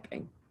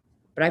stereotyping,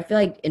 but I feel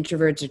like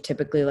introverts are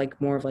typically like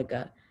more of like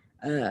a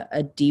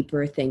a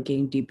deeper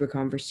thinking, deeper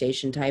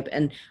conversation type.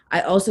 And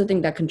I also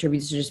think that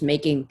contributes to just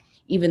making,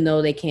 even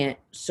though they can't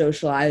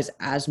socialize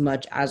as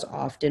much as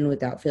often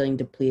without feeling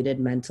depleted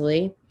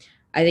mentally,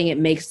 I think it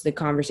makes the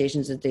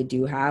conversations that they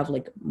do have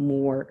like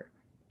more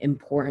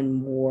important,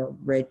 more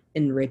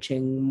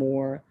enriching,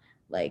 more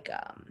like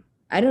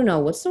I don't know,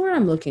 what's the word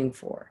I'm looking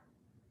for?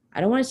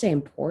 I don't want to say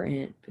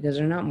important because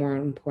they're not more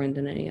important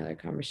than any other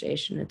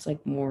conversation. It's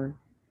like more,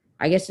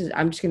 I guess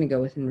I'm just going to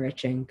go with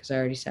enriching because I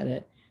already said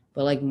it,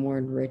 but like more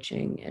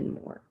enriching and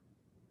more.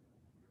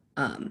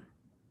 Um,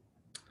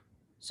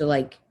 so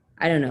like,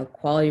 I don't know,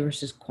 quality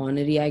versus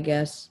quantity, I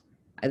guess.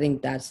 I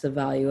think that's the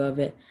value of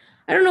it.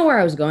 I don't know where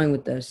I was going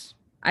with this.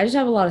 I just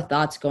have a lot of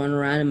thoughts going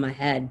around in my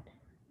head.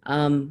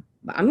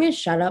 But I'm going to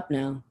shut up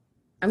now.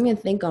 I'm going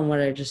to think on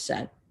what I just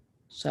said.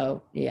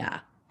 So, yeah.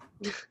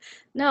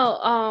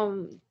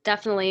 No,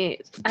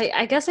 definitely.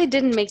 I guess I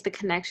didn't make the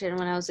connection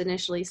when I was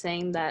initially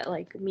saying that,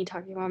 like, me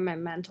talking about my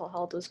mental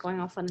health was going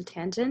off on a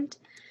tangent.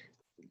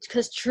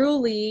 Because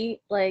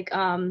truly, like,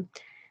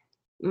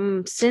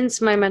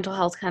 since my mental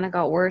health kind of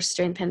got worse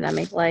during the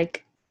pandemic,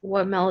 like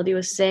what Melody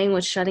was saying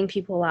was shutting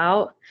people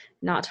out,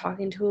 not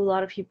talking to a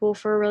lot of people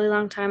for a really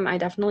long time. I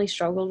definitely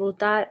struggled with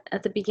that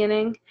at the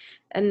beginning.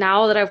 And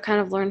now that I've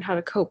kind of learned how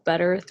to cope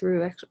better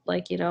through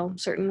like,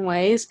 certain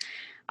ways,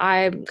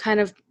 I'm kind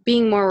of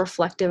being more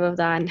reflective of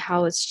that and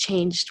how it's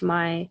changed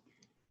my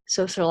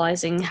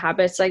socializing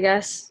habits, I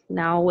guess,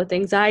 now with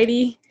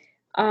anxiety.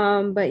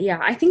 But yeah,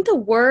 I think the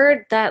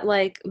word that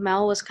like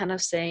Mel was kind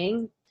of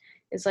saying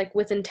is like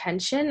with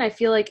intention. I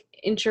feel like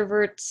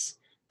introverts,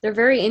 they're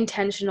very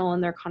intentional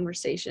in their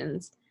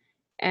conversations.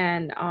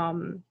 And I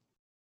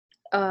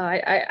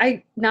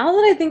now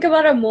that I think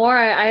about it more,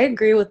 I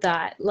agree with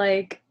that.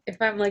 Like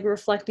if I'm like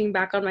reflecting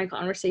back on my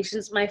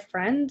conversations, my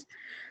friends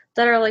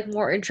that are like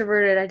more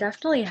introverted, I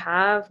definitely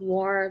have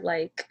more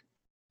like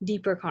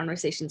deeper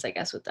conversations, I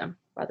guess, with them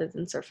rather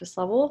than surface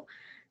level.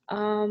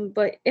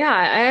 But yeah,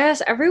 I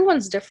guess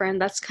everyone's different.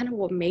 That's kind of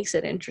what makes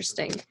it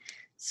interesting.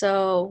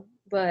 So,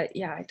 but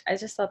yeah, I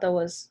just thought that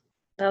was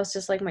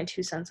just like my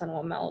 2 cents on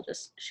what Mel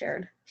just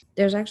shared.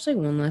 There's actually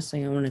one last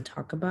thing I want to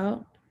talk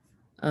about.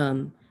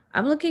 Um,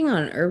 I'm looking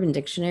on Urban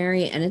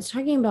Dictionary and it's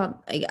talking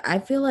about, like, I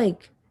feel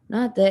like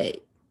not that,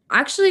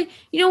 actually,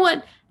 you know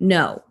what?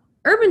 No.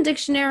 Urban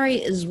Dictionary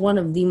is one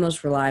of the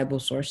most reliable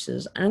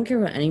sources. I don't care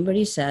what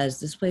anybody says.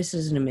 This place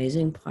is an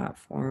amazing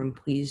platform.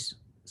 Please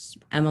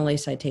MLA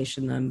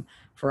citation them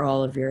for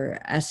all of your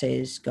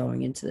essays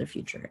going into the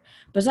future.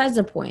 Besides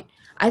the point,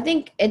 I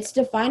think it's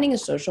defining a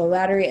social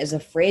battery as a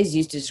phrase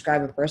used to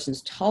describe a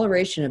person's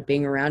toleration of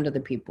being around other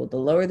people. The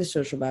lower the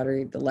social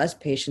battery, the less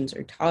patience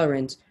or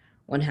tolerance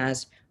one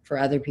has for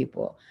other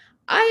people.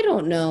 I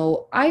don't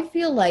know. I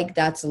feel like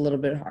that's a little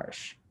bit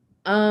harsh.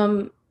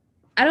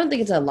 I don't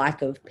think it's a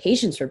lack of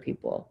patience for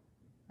people.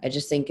 I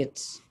just think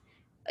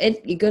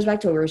it goes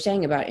back to what we were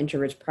saying about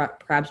introverts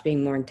perhaps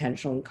being more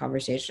intentional in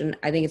conversation.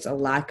 I think it's a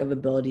lack of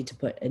ability to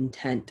put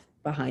intent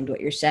behind what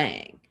you're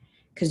saying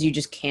because you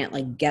just can't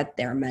like get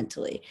there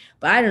mentally.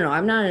 But I don't know.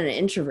 I'm not an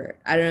introvert.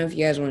 I don't know if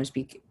you guys want to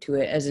speak to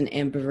it as an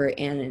ambivert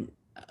and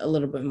a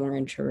little bit more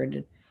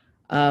introverted.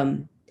 But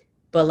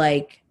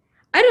like,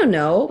 I don't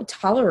know,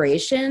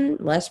 toleration,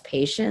 less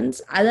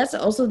patience. That's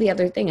also the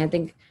other thing. I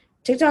think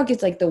TikTok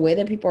is like the way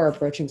that people are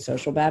approaching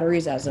social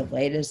batteries as of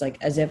late is like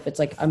as if it's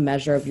like a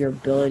measure of your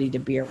ability to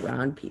be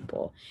around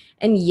people.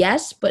 And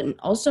yes, but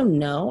also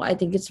no, I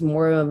think it's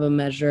more of a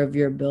measure of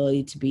your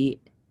ability to be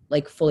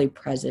like fully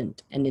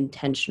present and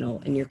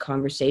intentional in your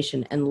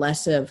conversation and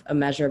less of a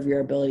measure of your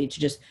ability to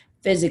just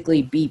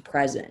physically be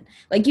present.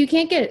 Like you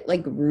can't get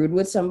like rude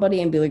with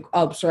somebody and be like,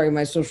 "Oh, sorry,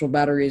 my social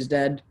battery is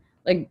dead."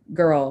 Like,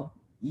 girl,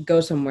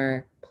 go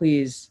somewhere,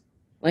 please.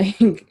 Like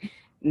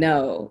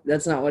no,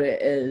 that's not what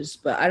it is.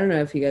 But I don't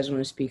know if you guys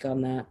want to speak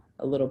on that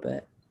a little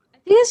bit. I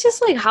think it's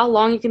just like how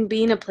long you can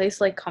be in a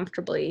place like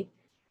comfortably.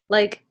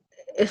 Like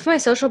if my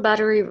social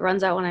battery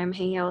runs out when I'm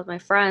hanging out with my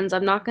friends,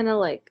 I'm not gonna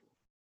like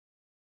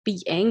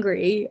be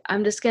angry.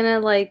 I'm just gonna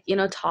like,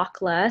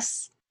 talk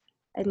less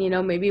and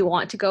maybe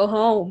want to go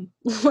home.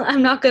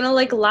 I'm not gonna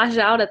like lash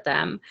out at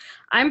them.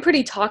 I'm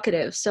pretty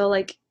talkative, so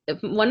like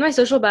when my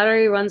social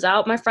battery runs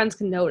out, my friends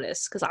can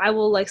notice because I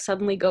will like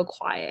suddenly go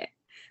quiet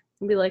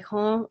and be like,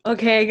 huh,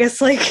 okay, I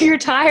guess like you're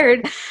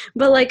tired.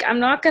 But like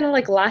I'm not gonna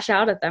like lash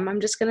out at them. I'm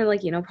just gonna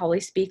like, probably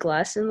speak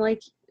less and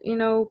like,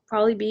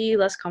 probably be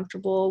less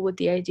comfortable with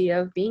the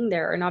idea of being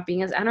there or not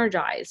being as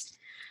energized.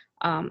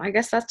 I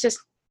guess that's just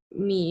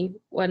me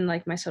when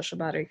like my social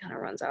battery kind of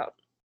runs out.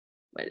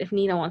 But if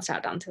Nina wants to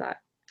add on to that.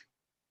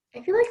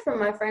 I feel like for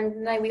my friends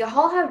and I, we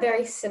all have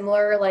very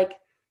similar like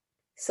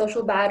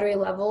social battery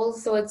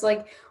levels. So it's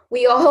like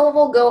we all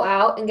will go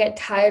out and get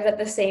tired at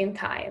the same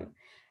time.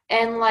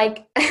 And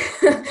like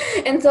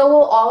and so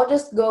we'll all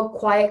just go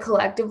quiet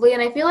collectively.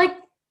 And I feel like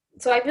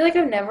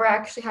I've never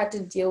actually had to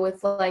deal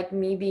with like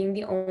me being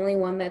the only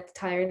one that's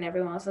tired and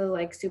everyone else is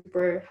like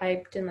super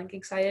hyped and like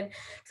excited.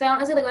 So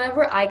honestly, like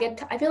whenever I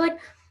feel like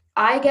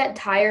I get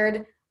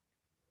tired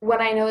when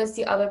I notice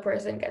the other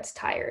person gets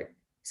tired.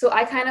 So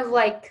I kind of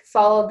like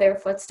followed their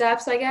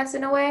footsteps, I guess,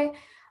 in a way.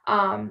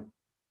 Um,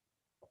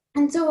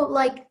 and so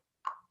like,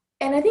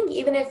 and I think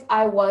even if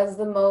I was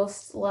the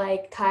most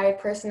like tired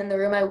person in the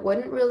room, I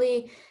wouldn't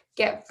really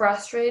get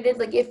frustrated.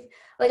 Like if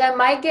like I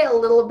might get a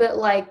little bit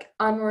like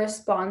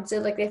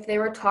unresponsive, like if they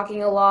were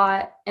talking a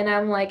lot and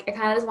I'm like I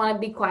kind of just want to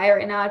be quiet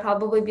right now, I'd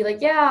probably be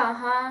like, yeah,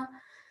 huh,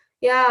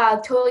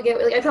 yeah, totally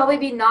get like I'd probably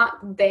be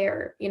not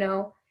there, you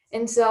know.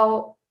 And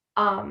so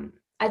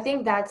I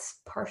think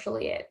that's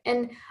partially it.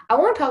 And I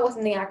want to talk about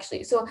something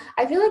actually. So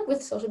I feel like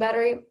with social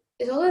battery,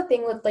 it's also a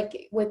thing with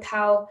like with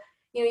how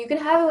you can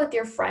have it with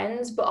your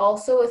friends, but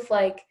also with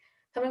like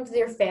coming to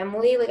your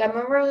family. Like I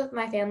remember with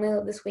my family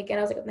this weekend,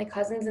 I was like with my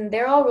cousins, and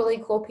they're all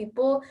really cool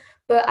people.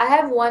 But I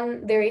have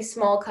one very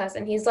small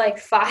cousin. He's like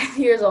 5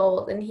 years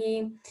old, and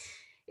he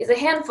is a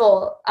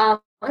handful. I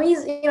mean,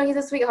 he's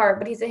a sweetheart,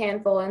 but he's a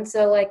handful. And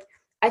so like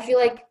I feel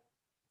like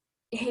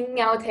hanging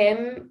out with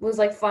him was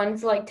like fun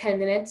for like 10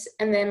 minutes,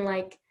 and then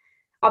like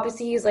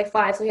obviously he's like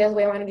 5, so he has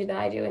way more energy than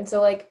I do. And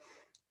so like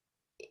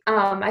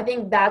I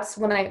think that's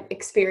when I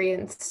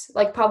experienced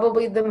like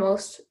probably the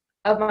most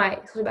of my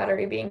social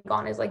battery being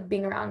gone is like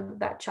being around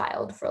that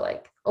child for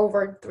like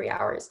over 3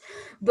 hours.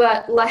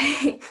 But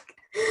like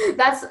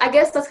that's I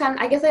guess that's kind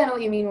of I guess I know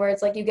what you mean where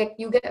it's like you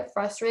get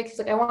frustrated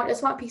because like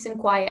just want peace and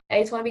quiet. I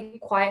just want to be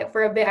quiet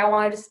for a bit. I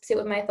want to just sit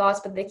with my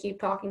thoughts, but they keep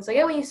talking. So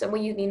yeah, when you said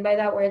what you mean by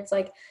that, where it's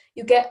like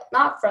you get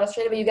not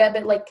frustrated, but you get a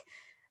bit like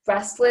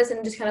restless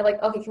and just kind of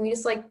like, okay, can we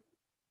just like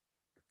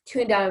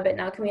tune it down a bit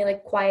now? Can we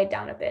like quiet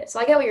down a bit? So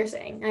I get what you're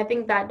saying. And I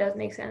think that does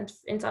make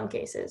sense in some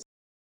cases.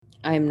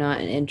 I'm not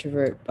an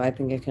introvert, but I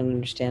think I can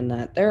understand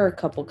that. There are a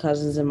couple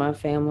cousins in my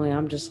family.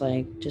 I'm just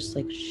like,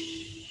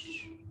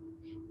 shh.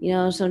 You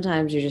know,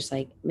 sometimes you're just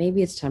like,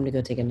 maybe it's time to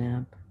go take a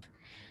nap.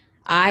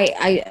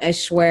 I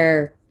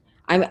swear,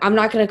 I'm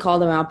not gonna call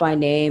them out by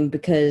name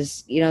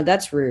because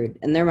that's rude,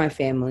 and they're my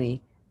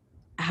family.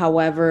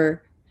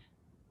 However,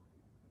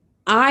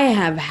 I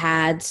have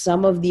had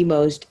some of the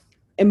most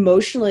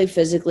emotionally,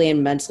 physically,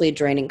 and mentally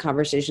draining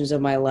conversations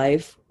of my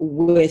life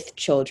with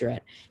children.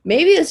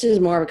 Maybe this is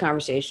more of a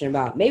conversation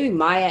about maybe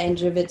my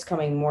end of it's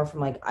coming more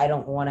from like I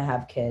don't want to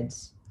have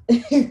kids.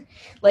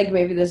 Like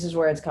maybe this is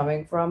where it's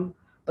coming from.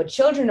 But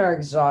children are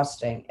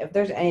exhausting. If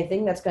there's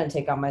anything that's going to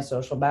take out my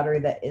social battery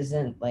that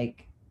isn't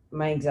like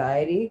my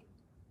anxiety,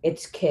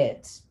 it's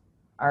kids.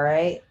 All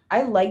right.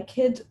 I like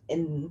kids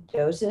in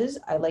doses.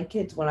 I like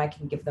kids when I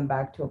can give them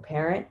back to a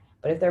parent.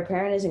 But if their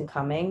parent isn't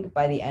coming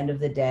by the end of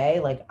the day,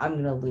 like I'm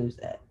going to lose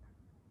it.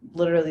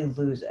 Literally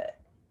lose it.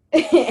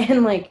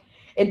 And like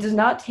it does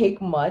not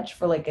take much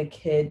for like a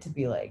kid to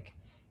be like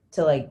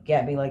to like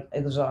get me like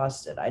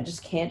exhausted. I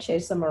just can't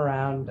chase them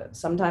around.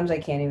 Sometimes I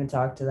can't even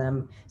talk to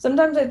them.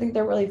 Sometimes I think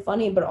they're really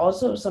funny, but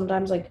also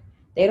sometimes like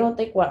they don't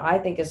think what I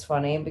think is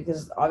funny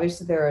because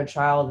obviously they're a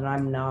child and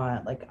I'm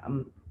not. Like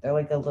they're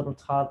like a little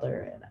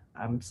toddler and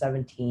I'm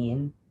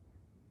 17.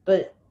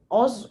 But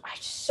also I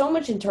just so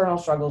much internal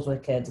struggles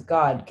with kids.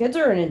 God, kids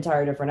are an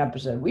entire different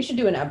episode. We should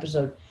do an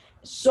episode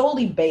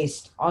solely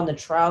based on the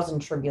trials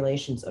and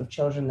tribulations of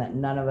children that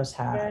none of us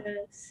have.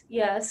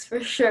 Yes,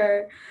 for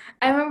sure.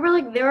 I remember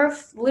like there were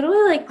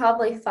literally like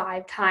probably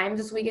 5 times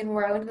this weekend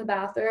where I went to the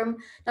bathroom,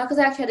 not because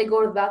I actually had to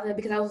go to the bathroom,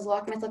 because I was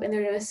locking myself in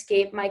there to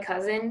escape my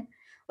cousin.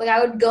 Like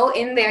I would go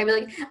in there and be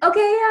like,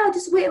 okay, yeah,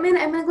 just wait a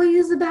minute, I'm gonna go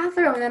use the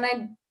bathroom, and then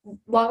I'd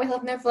lock myself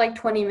in there for like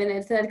 20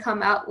 minutes, and I'd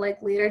come out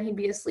like later and he'd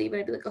be asleep,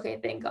 and I'd be like, okay,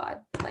 thank God,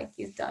 like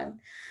he's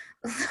done.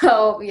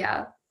 So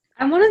yeah.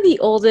 I'm one of the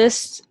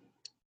oldest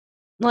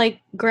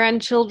like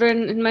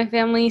grandchildren in my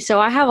family,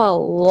 so I have a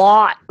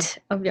lot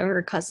of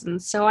younger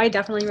cousins, so I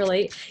definitely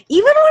relate.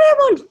 Even when I'm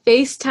on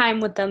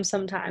FaceTime with them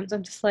sometimes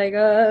I'm just like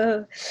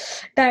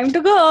time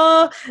to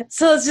go.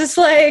 So it's just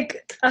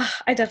like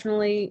I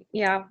definitely,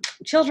 yeah,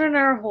 children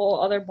are a whole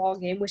other ball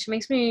game, which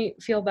makes me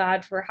feel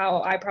bad for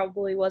how I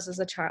probably was as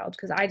a child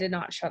because I did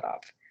not shut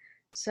up.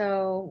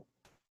 So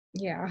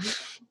yeah.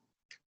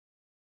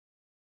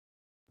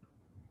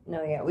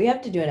 No, yeah, we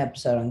have to do an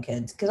episode on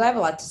kids because I have a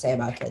lot to say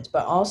about kids,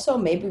 but also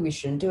maybe we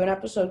shouldn't do an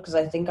episode because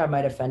I think I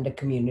might offend a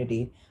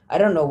community. I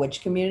don't know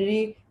which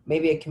community,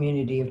 maybe a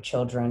community of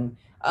children.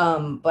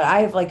 But I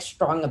have like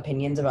strong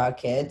opinions about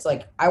kids.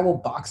 Like I will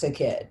box a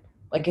kid.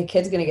 Like a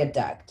kid's gonna get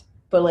decked,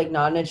 but like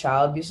not in a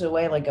child abusive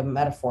way, like a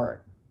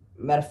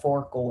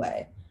metaphorical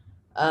way.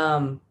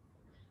 Um,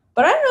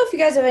 but I don't know if you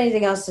guys have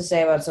anything else to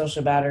say about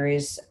social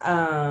batteries.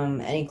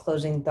 Any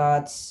closing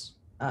thoughts?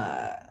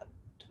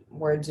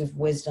 Words of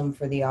wisdom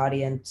for the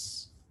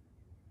audience,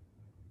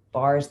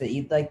 bars that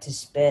you'd like to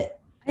spit?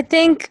 I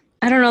think,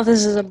 I don't know if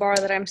this is a bar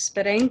that I'm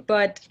spitting,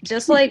 but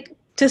just like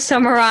to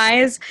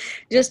summarize,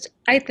 just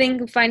I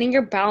think finding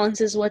your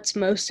balance is what's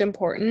most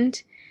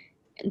important,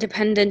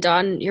 dependent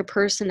on your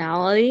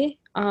personality.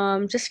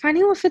 Just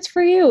finding what fits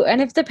for you.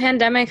 And if the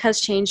pandemic has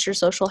changed your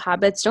social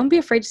habits, don't be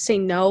afraid to say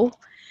no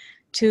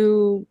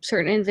to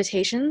certain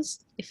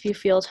invitations. If you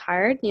feel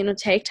tired,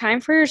 take time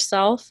for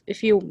yourself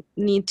if you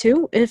need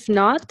to. If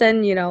not,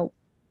 then,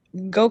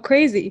 go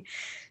crazy.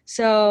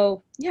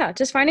 So yeah,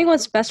 just finding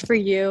what's best for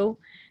you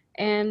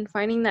and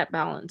finding that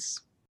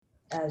balance.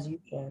 as you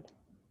should.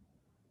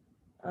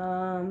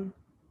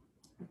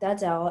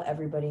 That's all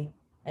everybody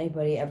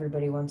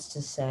wants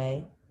to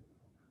say.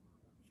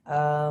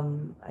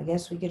 I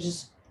guess we could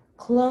just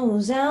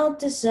close out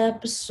this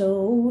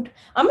episode.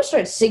 I'm gonna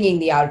start singing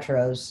the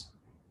outros.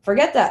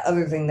 Forget that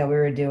other thing that we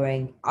were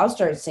doing. I'll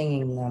start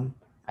singing them.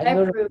 I I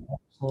go to approve.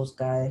 Souls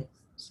guy.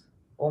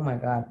 Oh my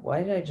god,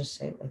 why did I just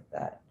say it like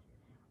that?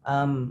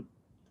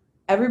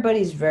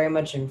 Everybody's very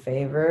much in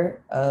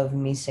favor of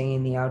me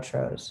singing the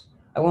outros.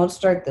 I won't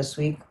start this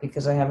week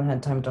because I haven't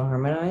had time to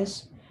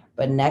harmonize.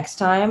 But next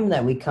time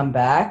that we come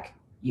back,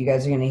 you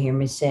guys are going to hear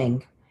me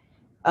sing.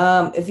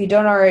 If you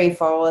don't already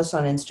follow us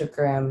on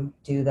Instagram,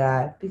 do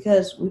that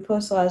because we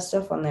post a lot of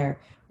stuff on there.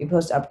 We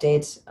post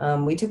updates.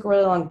 We took a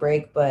really long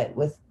break, but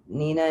with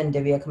Nina and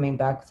Divya coming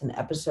back with an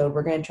episode,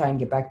 we're going to try and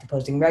get back to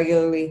posting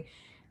regularly.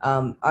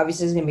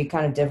 Obviously, it's going to be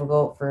kind of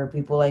difficult for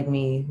people like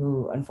me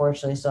who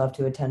unfortunately still have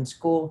to attend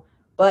school.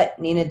 But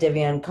Nina,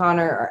 Divya, and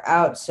Connor are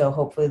out, so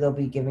hopefully they'll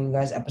be giving you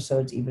guys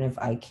episodes even if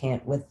I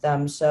can't with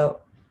them. So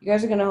you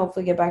guys are going to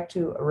hopefully get back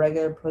to a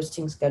regular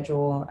posting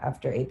schedule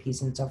after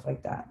APs and stuff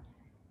like that.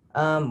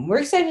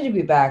 We're excited to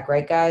be back,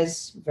 right,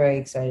 guys? Very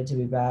excited to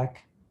be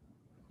back.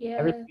 Yeah.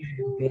 Everybody's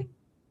whooping.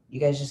 You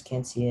guys just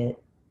can't see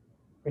it.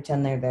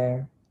 Pretend they're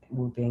there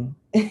whooping.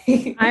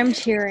 I'm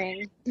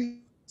cheering.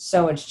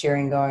 So much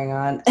cheering going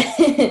on.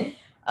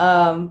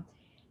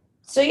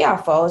 So yeah,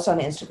 follow us on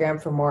Instagram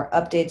for more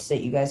updates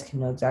that you guys can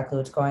know exactly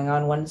what's going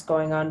on, when it's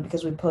going on,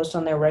 because we post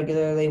on there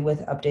regularly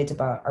with updates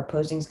about our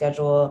posting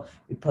schedule.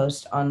 We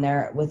post on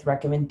there with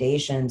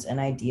recommendations and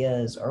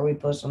ideas, or we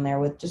post on there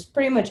with just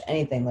pretty much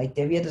anything. Like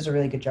Divya does a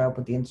really good job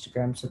with the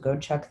Instagram, so go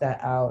check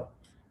that out.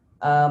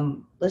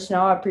 Listen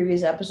to all our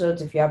previous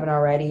episodes if you haven't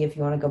already. If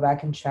you want to go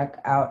back and check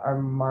out our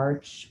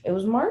March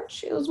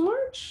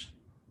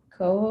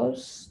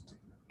co-host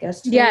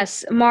guest.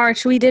 Yes,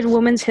 March, we did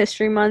Women's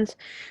History Month.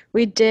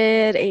 We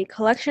did a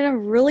collection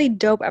of really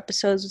dope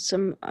episodes with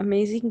some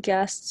amazing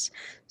guests.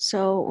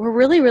 So we're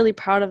really, really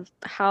proud of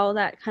how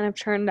that kind of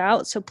turned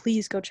out. So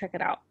please go check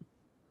it out.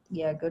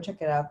 Yeah, go check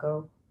it out.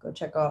 Go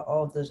check out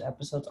all of those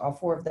episodes, all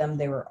 4 of them.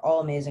 They were all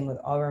amazing with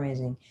all our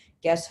amazing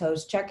guest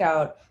hosts. Check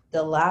out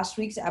the last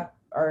week's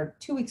or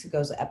 2 weeks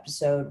ago's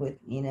episode with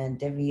Nina and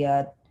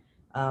Divya,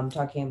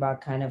 talking about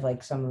kind of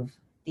like some of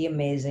the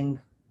amazing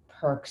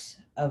perks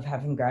of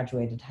having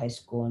graduated high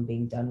school and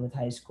being done with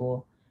high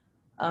school.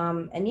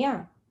 And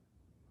yeah,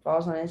 follow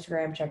us on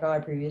Instagram. Check out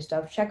our previous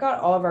stuff. Check out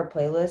all of our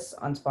playlists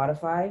on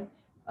Spotify.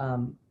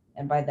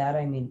 And by that,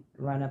 I mean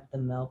Run Up the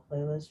Mill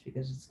playlist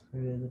because it's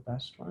clearly the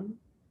best one.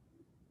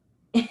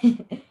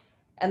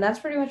 And that's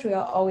pretty much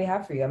all we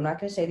have for you. I'm not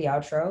going to say the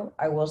outro.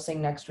 I will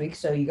sing next week,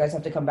 so you guys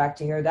have to come back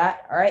to hear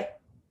that. All right.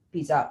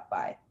 Peace out.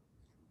 Bye.